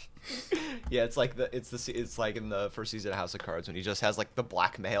 Yeah, it's like it's like in the first season of House of Cards when he just has like the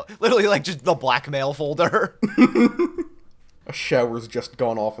blackmail, literally like just the blackmail folder. a shower's just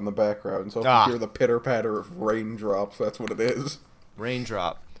gone off in the background, so if you hear the pitter-patter of raindrops, that's what it is.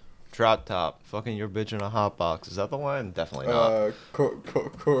 Raindrop. Drop top. Fucking your bitch in a hot box. Is that the line? Definitely not.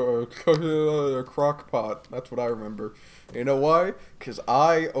 Crock pot. That's what I remember. You know why? Because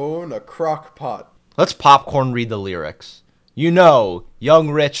I own a crock pot. Let's popcorn read the lyrics. You know, young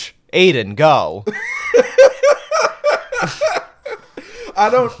rich Aiden, go. I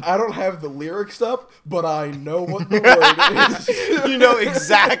don't have the lyrics up, but I know what the word is. You know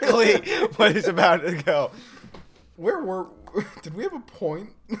exactly what is about to go. Did we have a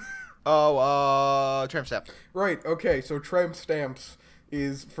point? Tramp stamp. Right, okay, so tramp stamps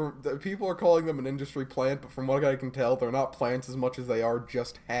is, people are calling them an industry plant, but from what I can tell, they're not plants as much as they are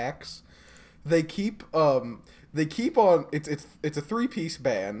just hacks. They keep on, it's a 3-piece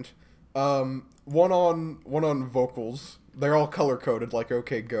band, one on vocals. They're all color-coded like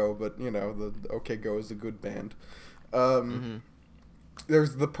OK Go, but, you know, the OK Go is a good band.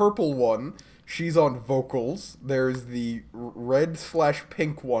 There's the purple one. She's on vocals. There's the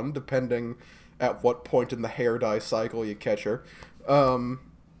red/pink one, depending at what point in the hair dye cycle you catch her. And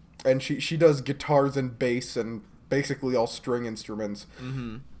she does guitars and bass and basically all string instruments.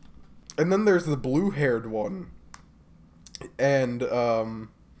 Mm-hmm. And then there's the blue-haired one. And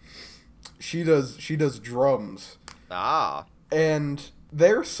she does drums. Ah. And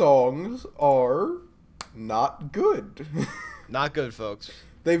their songs are not good. Not good, folks.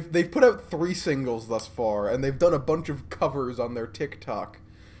 They've put out 3 singles thus far, and they've done a bunch of covers on their TikTok.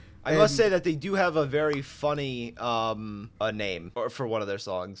 I must say that they do have a very funny name for one of their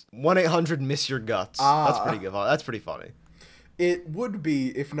songs. 1-800-MISS YOUR GUTS. That's pretty good. That's pretty funny. It would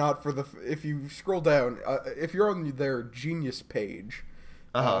be if not for if you scroll down, if you're on their Genius page,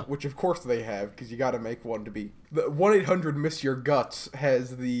 which of course they have, because you got to make one to be. The 1-800-MISS YOUR GUTS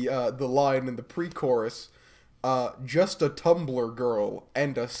has the line in the pre-chorus. Just a Tumblr girl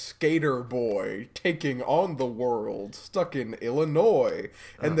and a skater boy taking on the world, stuck in Illinois.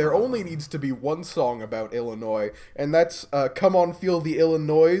 And there only needs to be one song about Illinois, and that's Come On Feel the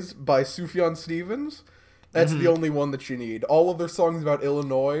Illinois by Sufjan Stevens. That's the only one that you need. All of their songs about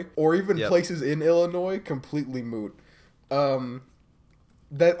Illinois, or even places in Illinois, completely moot.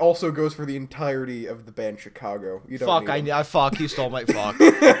 That also goes for the entirety of the band Chicago. You don't Fuck, you stole my fuck.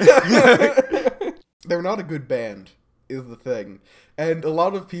 They're not a good band, is the thing. And a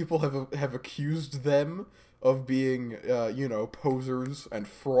lot of people have accused them of being, posers and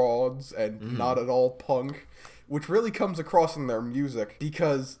frauds and not at all punk, which really comes across in their music.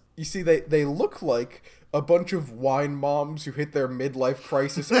 Because, you see, they look like a bunch of wine moms who hit their midlife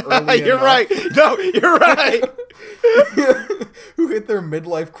crisis early You're enough. right. No, you're right. Who hit their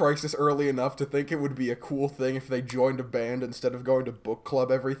midlife crisis early enough to think it would be a cool thing if they joined a band instead of going to book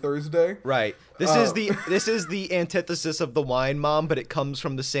club every Thursday. Right. This is the antithesis of the wine mom, but it comes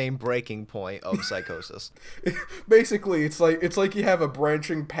from the same breaking point of psychosis. Basically, it's like you have a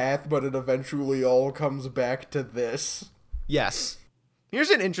branching path, but it eventually all comes back to this. Yes.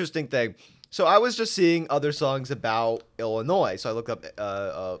 Here's an interesting thing. So I was just seeing other songs about Illinois. So I looked up,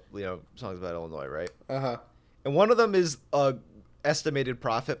 songs about Illinois, right? Uh-huh. And one of them is Estimated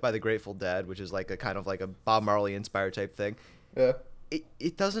Profit by the Grateful Dead, which is like a kind of like a Bob Marley inspired type thing. Yeah.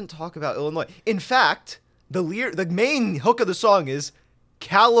 It doesn't talk about Illinois. In fact, the main hook of the song is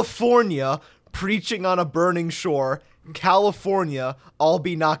California preaching on a burning shore. California, I'll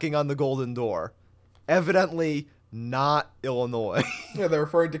be knocking on the golden door. Evidently not Illinois. Yeah, they're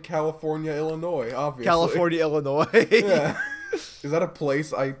referring to California, Illinois, obviously. California, Illinois. Yeah. Is that a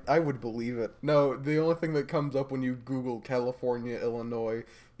place? I would believe it. No, the only thing that comes up when you Google California, Illinois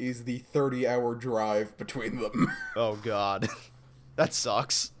is the 30-hour drive between them. Oh, God. That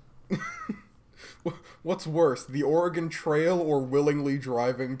sucks. What's worse, the Oregon Trail or willingly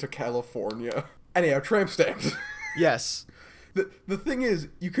driving to California? Anyhow, tramp stamps. Yes. The thing is,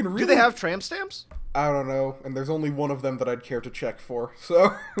 you can really... Do they have tramp stamps? I don't know, and there's only one of them that I'd care to check for,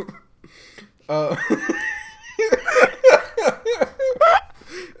 so...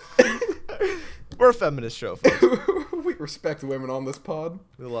 We're a feminist show, folks. We respect women on this pod.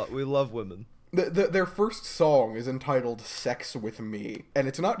 We love women. Their first song is entitled Sex With Me, and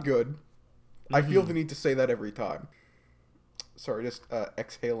it's not good. I feel the need to say that every time. Sorry, just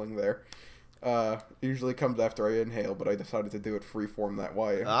exhaling there. Usually comes after I inhale, but I decided to do it freeform that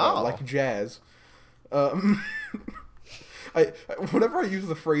way, like jazz. Whenever I use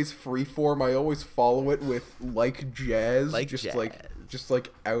the phrase freeform, I always follow it with like jazz, just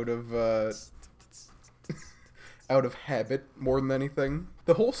like out of habit more than anything.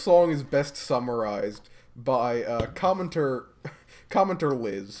 The whole song is best summarized by commenter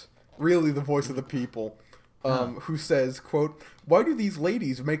Liz, really the voice of the people. who says, quote, "Why do these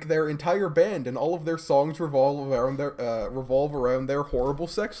ladies make their entire band and all of their songs revolve around their horrible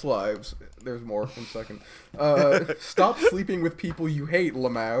sex lives?" There's more in a second. "Stop sleeping with people you hate,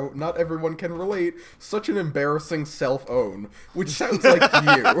 Lamau. Not everyone can relate. Such an embarrassing self-own." Which sounds like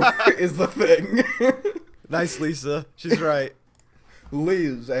you, is the thing. Nice, Lisa. She's right.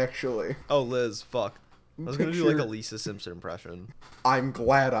 Liz, actually. Oh, Liz. Fuck. I was gonna do like a Picture- Lisa Simpson impression. I'm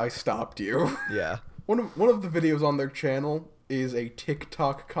glad I stopped you. Yeah. One of the videos on their channel is a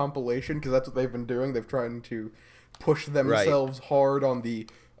TikTok compilation, because that's what they've been doing. They've trying to push themselves hard on the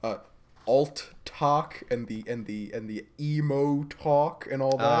alt talk and the emo talk and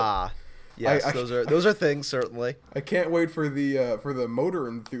all that. Ah. Yes, I- those are things, certainly. I can't wait for the motor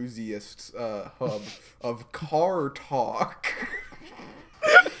enthusiasts hub of car talk.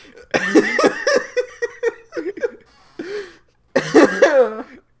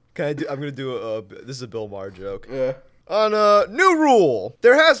 I'm gonna do this is a Bill Maher joke. Yeah. On a new rule,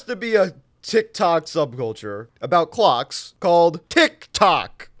 there has to be a TikTok subculture about clocks called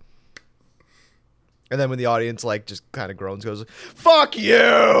TikTok. And then when the audience like just kind of groans, goes, "Fuck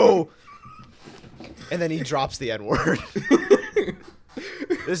you!" And then he drops the N-word.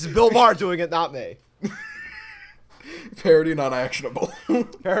 This is Bill Maher doing it, not me. Parody not actionable.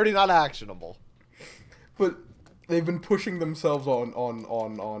 Parody not actionable. But they've been pushing themselves on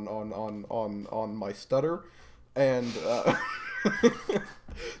my stutter, and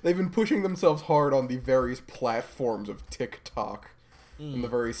they've been pushing themselves hard on the various platforms of TikTok and the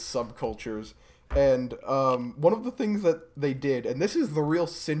various subcultures. And one of the things that they did, and this is the real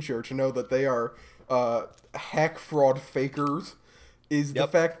cincher to know that they are hack fraud fakers, is the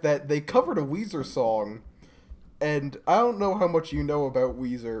fact that they covered a Weezer song. And I don't know how much you know about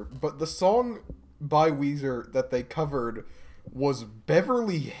Weezer, but the song by Weezer that they covered was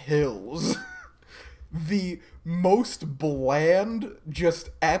Beverly Hills. The most bland, just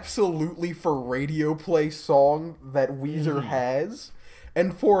absolutely for radio play song that Weezer has.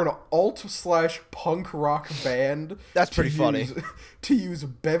 And for an alt/punk rock band, That's pretty funny. To use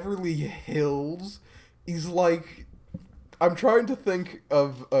Beverly Hills is like, I'm trying to think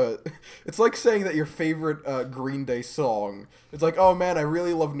of, it's like saying that your favorite Green Day song, it's like, oh man, I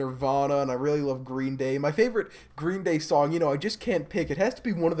really love Nirvana and I really love Green Day. My favorite Green Day song, I just can't pick. It has to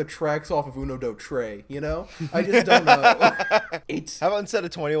be one of the tracks off of Uno Do Tre, I just don't know. How about instead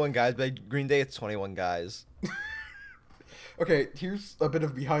of 21 Guys by Green Day, it's 21 Guys. Okay, here's a bit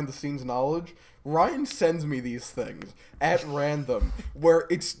of behind-the-scenes knowledge. Ryan sends me these things at random, where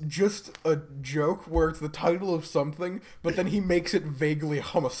it's just a joke, where it's the title of something, but then he makes it vaguely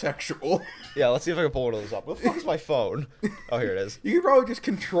homosexual. Yeah, let's see if I can pull one of those up. Where the fuck is my phone? Oh, here it is. You could probably just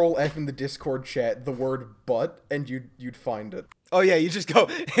Control F in the Discord chat the word "but" and you'd find it. Oh yeah, you just go,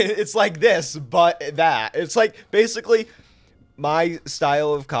 it's like this, but that. It's like, basically, my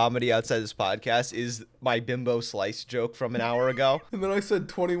style of comedy outside this podcast is my Bimbo Slice joke from an hour ago. And then I said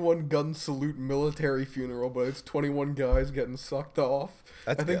 21 gun salute military funeral, but it's 21 guys getting sucked off.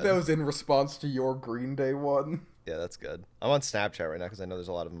 I think good. that was in response to your Green Day one. Yeah, that's good. I'm on Snapchat right now because I know there's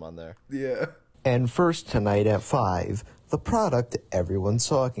a lot of them on there. Yeah. And first tonight at 5, the product everyone's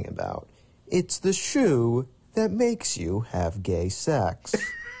talking about. It's the shoe that makes you have gay sex.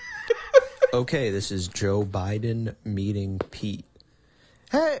 Okay, this is Joe Biden meeting Pete.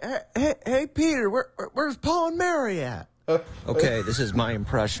 Hey, Peter, where's Paul and Mary at? Okay, this is my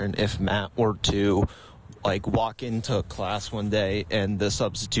impression if Matt were to, walk into class one day and the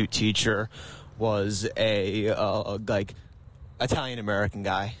substitute teacher was a Italian-American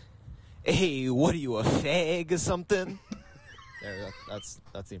guy. Hey, what are you, a fag or something? There, that's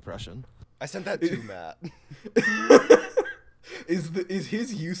the impression. I sent that to Matt. Is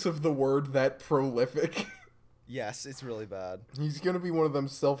his use of the word that prolific? Yes, it's really bad. He's gonna be one of them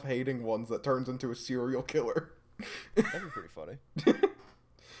self-hating ones that turns into a serial killer. That'd be pretty funny.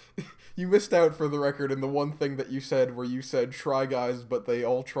 You missed out, for the record, in the one thing that you said where you said try guys, but they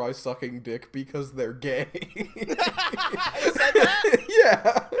all try sucking dick because they're gay. I said that?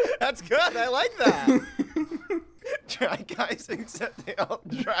 Yeah. That's good. I like that. Try guys, except they all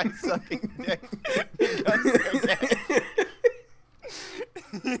try sucking dick because they're gay.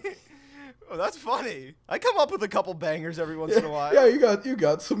 Oh, that's funny. I come up with a couple bangers every once in a while. Yeah, you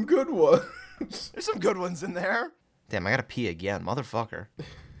got some good ones. There's some good ones in there. Damn, I gotta pee again, motherfucker.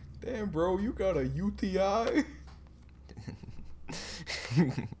 Damn, bro, you got a UTI?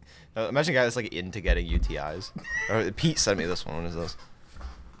 Imagine a guy that's like into getting UTIs. Pete sent me this one. What is this?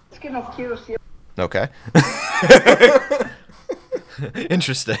 Okay.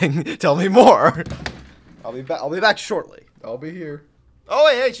 Interesting. Tell me more. I'll be back shortly. I'll be here. Oh,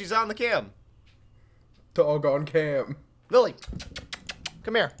 hey, she's on the cam. Dog on cam. Lily,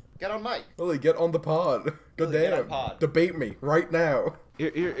 come here. Get on mic. Lily, get on the pod. God Lily, get on damn. pod. Debate me right now.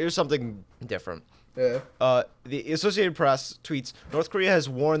 Here's something different. Yeah. The Associated Press tweets, North Korea has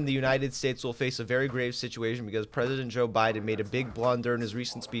warned the United States will face a very grave situation because President Joe Biden made a big blunder in his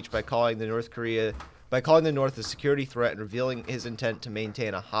recent speech by calling the North a security threat and revealing his intent to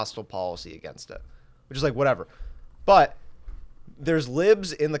maintain a hostile policy against it. Which is like, whatever. But there's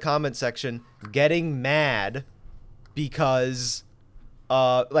libs in the comment section getting mad because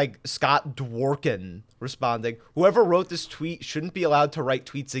like Scott Dworkin responding, whoever wrote this tweet shouldn't be allowed to write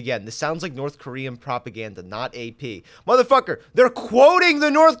tweets again. This sounds like North Korean propaganda, not AP. Motherfucker, they're quoting the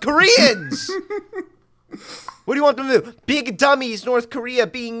North Koreans! What do you want them to do? Big dummies, North Korea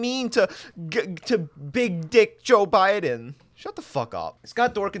being mean to big dick Joe Biden. Shut the fuck up.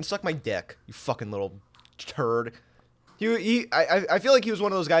 Scott Dworkin, suck my dick, you fucking little turd. I feel like he was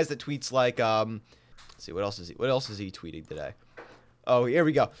one of those guys that tweets like, let's see, what else is he tweeting today? Oh, here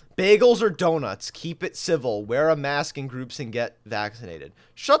we go. Bagels or donuts? Keep it civil. Wear a mask in groups and get vaccinated.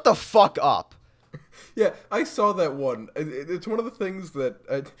 Shut the fuck up. Yeah, I saw that one. It's one of the things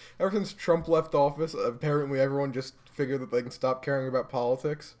that, ever since Trump left office, apparently everyone just figured that they can stop caring about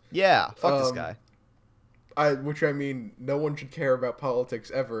politics. Yeah, fuck this guy. Which I mean, no one should care about politics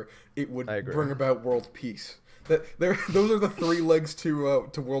ever. It would bring about world peace. Those are the three legs to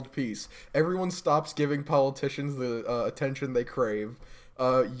world peace. Everyone stops giving politicians the attention they crave.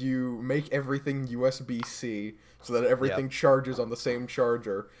 You make everything USB-C so that everything charges on the same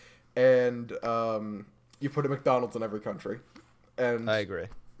charger, and you put a McDonald's in every country. And I agree.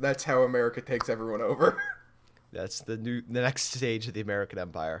 That's how America takes everyone over. That's the next stage of the American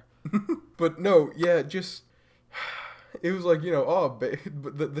empire. But no, yeah, just. It was like,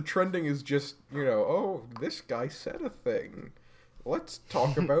 the trending is just, this guy said a thing. Let's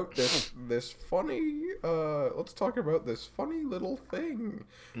talk about this funny little thing.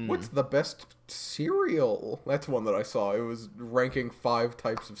 What's the best cereal? That's one that I saw. It was ranking 5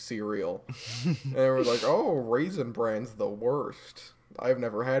 types of cereal. And they were like, oh, Raisin Bran's the worst. I've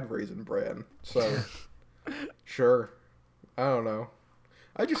never had Raisin Bran. So, sure. I don't know.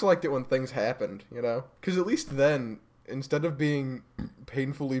 I just liked it when things happened, Because at least then, instead of being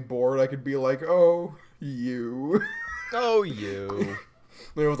painfully bored, I could be like, oh, you. Oh, you.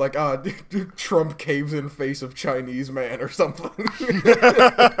 It was like, Trump caves in face of Chinese man or something.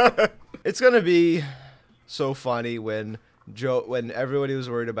 It's going to be so funny when everybody was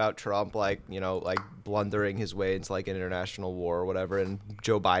worried about Trump, like blundering his way into like an international war or whatever, and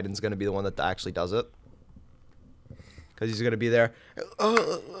Joe Biden's going to be the one that actually does it. Because he's going to be there.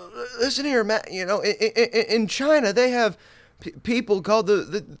 Listen here, Matt. In China, they have people called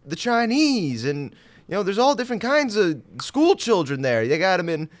the Chinese, and there's all different kinds of school children there. They got them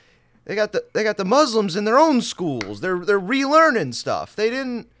in. They got the Muslims in their own schools. They're relearning stuff. They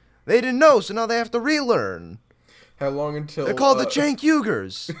didn't know, so now they have to relearn. How long until they're called the Cenk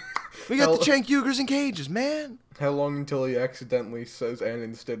Uyghurs? We got the Cenk Uyghurs in cages, man. How long until he accidentally says "and"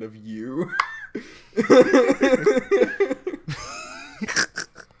 instead of "you"?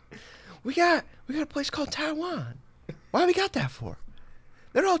 We got a place called Taiwan. Why we got that for?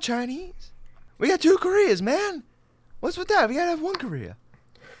 They're all Chinese. We got 2 Koreas, man. What's with that? We gotta have 1 Korea.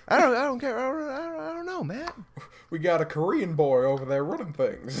 I don't care. I don't know, man. We got a Korean boy over there running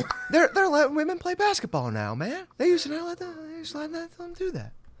things. They're letting women play basketball now, man. They used to not let them do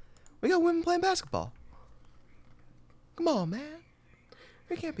that. We got women playing basketball. Come on, man.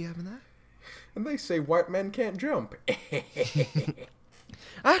 We can't be having that. And they say white men can't jump.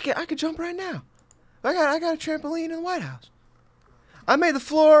 I could jump right now. I got a trampoline in the White House. I made the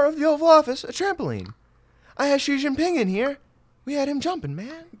floor of the Oval Office a trampoline. I had Xi Jinping in here. We had him jumping,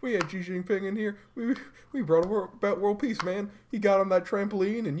 man. We had Xi Jinping in here. We brought about world peace, man. He got on that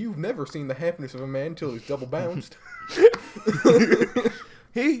trampoline, and you've never seen the happiness of a man until he's double bounced.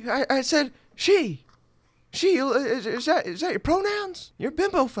 I said, Xi, is that your pronouns? You're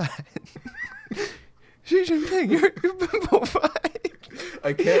bimbo-fied. Xi Jinping, you're bimbo-fied.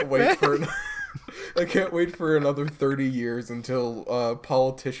 I can't wait for another 30 years until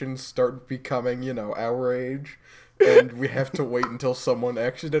politicians start becoming, our age. And we have to wait until someone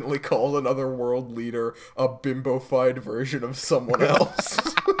accidentally calls another world leader a bimbo-fied version of someone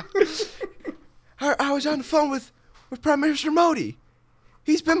else. I was on the phone with Prime Minister Modi.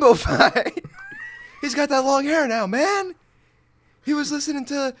 He's bimbo-fied. He's got that long hair now, man. He was listening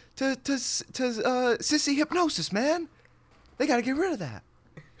to sissy hypnosis, man. They gotta get rid of that.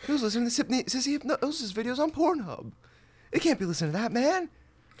 He was listening to sissy hypnosis videos on Pornhub. They can't be listening to that, man.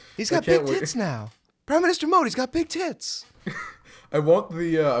 He's got big tits now. Prime Minister Modi's got big tits. I want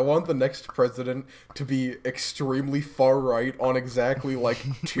the next president to be extremely far right on exactly like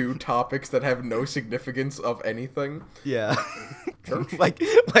 2 topics that have no significance of anything. Yeah. like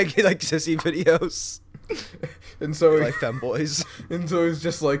sissy videos. And so Like femboys. And so he's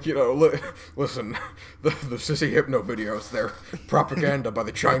just like, listen, the sissy hypno videos, they're propaganda by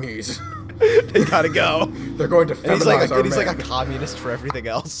the Chinese. They gotta go. They're going to feminize our He's men. like a communist for everything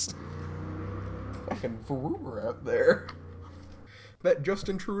else. Fucking Vroomer out there. That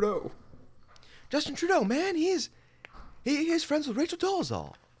Justin Trudeau. Justin Trudeau, man, he's friends with Rachel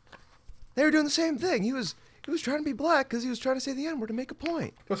Dolezal. They were doing the same thing. He was trying to be black because he was trying to say the N-word to make a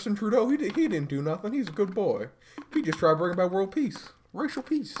point. Justin Trudeau, he didn't do nothing. He's a good boy. He just tried to bring about world peace. Racial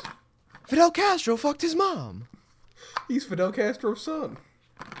peace. Fidel Castro fucked his mom. He's Fidel Castro's son.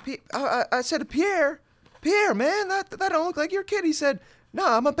 I said to Pierre, man, that don't look like your kid. He said,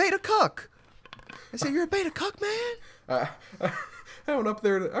 nah, I'm a beta cuck. I said, you're a beta cuck, man? I went up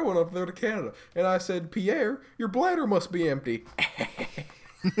there to Canada, and I said, Pierre, your bladder must be empty.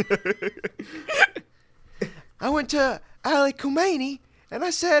 I went to Ali Khomeini, and I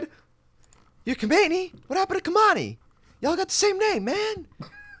said, you Khomeini? What happened to Kamani? Y'all got the same name, man.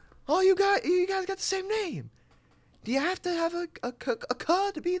 Oh, you guys got the same name. Do you have to have a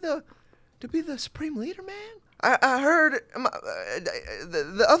cud to be the supreme leader, man? I heard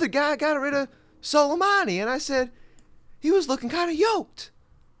the other guy got rid of Soleimani, and I said he was looking kind of yoked.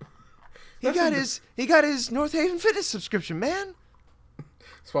 He got his North Haven fitness subscription, man.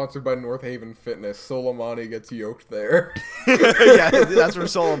 Sponsored by North Haven Fitness. Soleimani gets yoked there. Yeah, that's where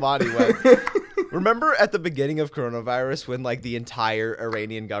Soleimani went. Remember at the beginning of coronavirus when like the entire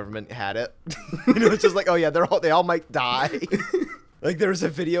Iranian government had it? It was just like, oh yeah, they all might die. Like there was a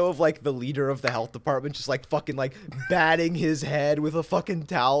video of like the leader of the health department just like fucking like batting his head with a fucking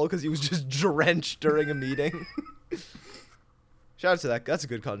towel because he was just drenched during a meeting. Shout out to that. That's a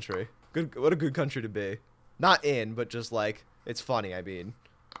good country. What a good country to be. Not in, but just like it's funny. I mean,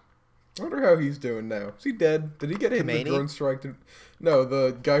 I wonder how he's doing now. Is he dead? Did he get hit in the drone strike? No,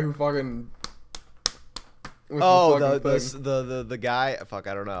 the guy who fucking. Oh, the guy. Fuck,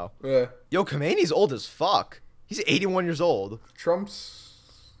 I don't know. Yeah. Yo, Khomeini's old as fuck. He's 81 years old. Trump's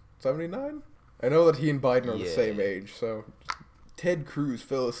 79? I know that he and Biden are the same age, so. Ted Cruz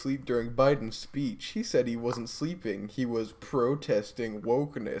fell asleep during Biden's speech. He said he wasn't sleeping. He was protesting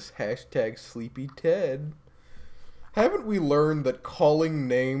wokeness. # Sleepy Ted. Haven't we learned that calling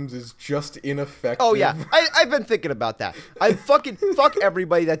names is just ineffective? Oh yeah, I've been thinking about that. I fucking fuck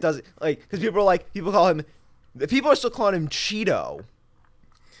everybody that does it. Like, because people call him. People are still calling him Cheeto.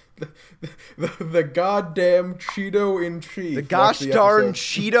 The goddamn Cheeto in chief. The gosh darn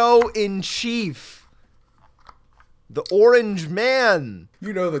Cheeto in chief. The Orange Man.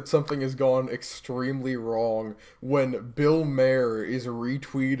 You know that something has gone extremely wrong when Bill Maher is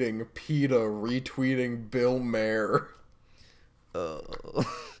retweeting PETA retweeting Bill Maher.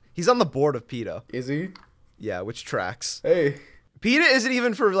 He's on the board of PETA. Is he? Yeah, which tracks. Hey. PETA isn't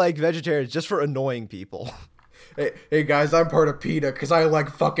even for like vegetarians, just for annoying people. Hey guys, I'm part of PETA because I like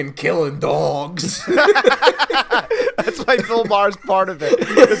fucking killing dogs. That's why Bill Maher's part of it,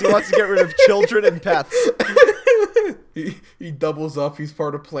 because he wants to get rid of children and pets. He doubles up. He's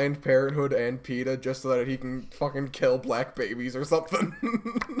part of Planned Parenthood and PETA just so that he can fucking kill black babies or something.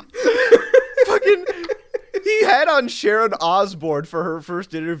 Fucking, he had on Sharon Osbourne for her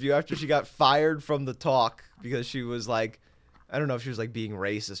first interview after she got fired from The Talk because she was like, I don't know if she was like being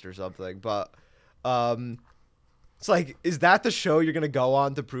racist or something, but it's like, is that the show you're gonna go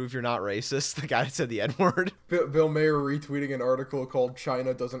on to prove you're not racist? The guy that said the N-word. Bill Maher retweeting an article called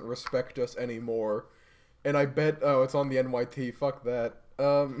 "China Doesn't Respect Us Anymore." And I bet, it's on the NYT, fuck that.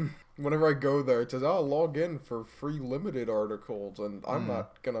 Whenever I go there, it says, log in for free limited articles, and I'm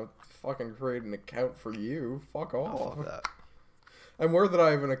not gonna fucking create an account for you. Fuck off. Oh, fuck that. I'm aware that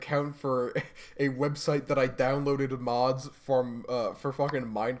I have an account for a website that I downloaded mods from, for fucking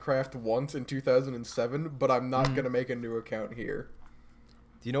Minecraft once in 2007, but I'm not gonna make a new account here.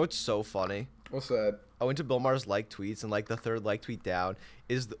 Do you know what's so funny? What's that? I went to Bill Maher's like tweets, and like the third like tweet down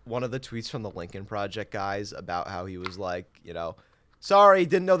is one of the tweets from the Lincoln Project guys about how he was like, sorry,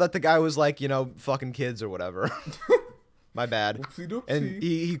 didn't know that the guy was like, fucking kids or whatever. My bad. Whoopsie doopsie. And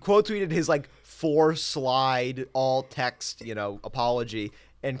he quote tweeted his like 4-slide all text, apology,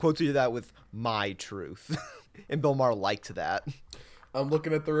 and quote tweeted that with "my truth." And Bill Maher liked that. I'm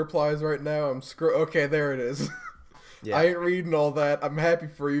looking at the replies right now. Okay, there it is. Yeah. I ain't reading all that. I'm happy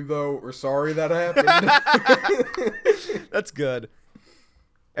for you, though. We're sorry that happened. That's good.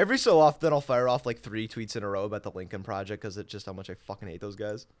 Every so often, I'll fire off like 3 tweets in a row about the Lincoln Project because it's just how much I fucking hate those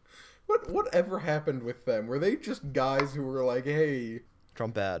guys. Whatever happened with them? Were they just guys who were like, hey,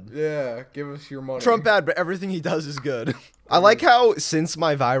 Trump bad. yeah, give us your money? Trump bad, but everything he does is good. I like how since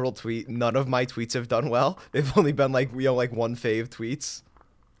my viral tweet, none of my tweets have done well. They've only been like, like 1 fave tweets.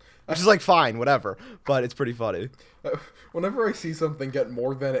 Which is like fine, whatever. But it's pretty funny. Whenever I see something get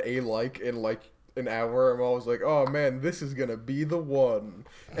more than a like in like an hour, I'm always like, oh man, this is gonna be the one.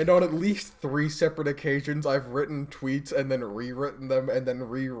 And on at least 3 separate occasions, I've written tweets and then rewritten them and then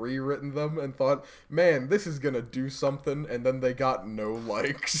rewritten them and thought, man, this is gonna do something, and then they got no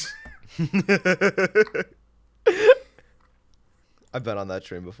likes. I've been on that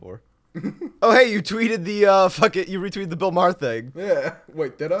train before. Oh hey, you tweeted the you retweeted the Bill Maher thing. Yeah.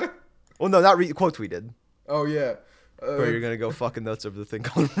 Wait, did I? Well, no, not quote tweeted. Oh yeah. Bro, you're gonna go fucking nuts over the thing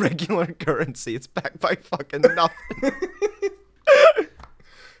called regular currency. It's backed by fucking nothing.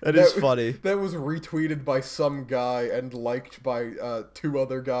 That is funny. That was retweeted by some guy and liked by 2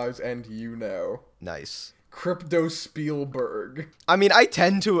 other guys and you now. Nice. Crypto Spielberg. I mean, I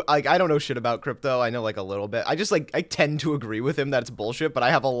tend to, like, I don't know shit about crypto. I know, like, a little bit. I just, like, I tend to agree with him that it's bullshit, but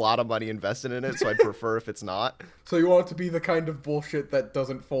I have a lot of money invested in it, so I'd prefer if it's not. So you want it to be the kind of bullshit that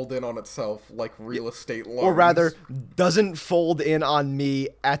doesn't fold in on itself, like real estate loans. Or rather, doesn't fold in on me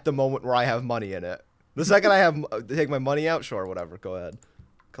at the moment where I have money in it. The second I have take my money out, sure, whatever, go ahead.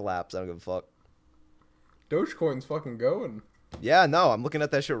 Collapse, I don't give a fuck. Dogecoin's fucking going. Yeah, no, I'm looking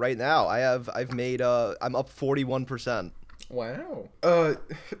at that shit right now. I've made, I'm up 41%. Wow.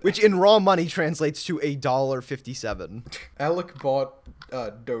 Which in raw money translates to $1.57. Alec bought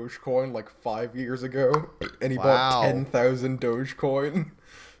Dogecoin like 5 years ago, and he Wow. bought 10,000 Dogecoin.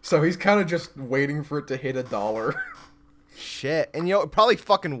 So he's kind of just waiting for it to hit $1. Shit, and you know, it probably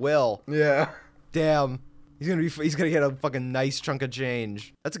fucking will. Yeah. Damn. He's gonna get a fucking nice chunk of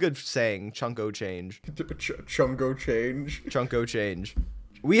change. That's a good saying, chunko change. Chungo change. Chunko change.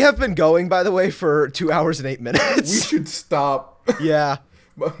 We have been going, by the way, for 2 hours and 8 minutes. We should stop. Yeah.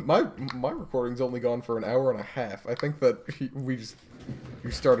 My recording's only gone for an hour and a half. I think that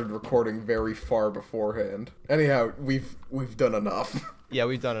you started recording very far beforehand. Anyhow, we've done enough. Yeah,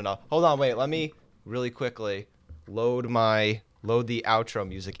 we've done enough. Hold on, wait. Let me really quickly load the outro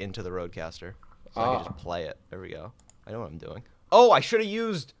music into the Rodecaster. So I can just play it. There we go. I know what I'm doing. Oh, I should have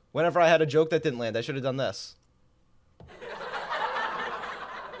used whenever I had a joke that didn't land. I should have done this.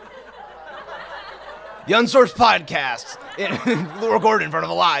 The Unsourced Podcast. Recorded in front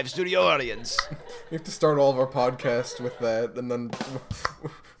of a live studio audience. We have to start all of our podcasts with that, and then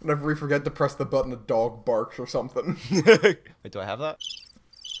whenever we forget to press the button, a dog barks or something. Wait, do I have that?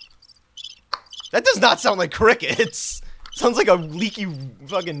 That does not sound like crickets. Sounds like a leaky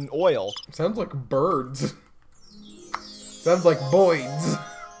fucking oil. Sounds like birds. Sounds like Boyds.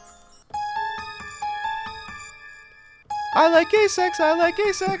 I like gay sex, I like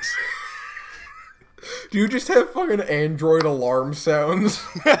gay sex. Do you just have fucking Android alarm sounds?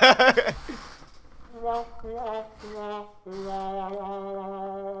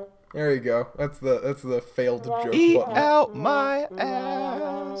 There you go. That's the failed joke Eat button. out my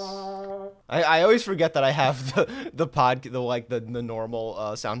ass. I always forget that I have the normal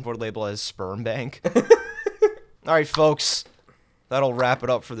soundboard label as Sperm Bank. All right, folks, that'll wrap it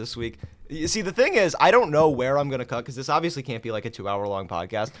up for this week. You see, the thing is, I don't know where I'm gonna cut because this obviously can't be like a 2-hour-long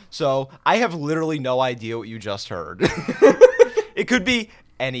podcast. So I have literally no idea what you just heard. It could be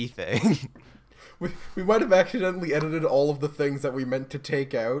anything. We might have accidentally edited all of the things that we meant to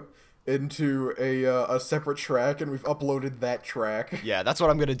take out into a separate track, and we've uploaded that track. Yeah, that's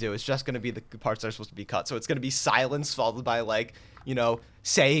what I'm gonna do. It's just gonna be the parts that are supposed to be cut. So it's gonna be silence followed by, like, you know,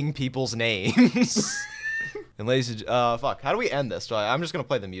 saying people's names. And ladies and fuck, how do we end this? I'm just gonna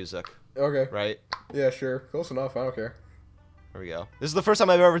play the music. Okay. Right? Yeah, sure. Close enough. I don't care. There we go. This is the first time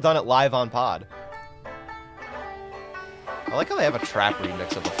I've ever done it live on pod. I like how they have a trap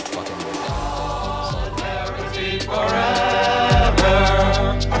remix of the fucking Solidarity forever.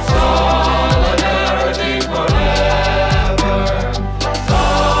 Solidarity forever.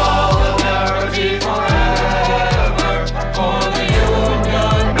 Solidarity forever. For the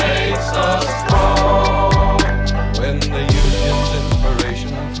union makes us strong. When the union's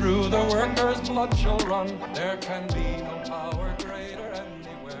inspiration through the workers' blood shall run, there can be no power greater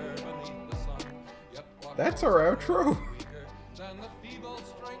anywhere beneath the sun. Yet what That's our outro. than the feeble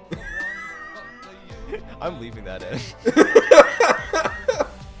strength of one, but the union I'm leaving that in.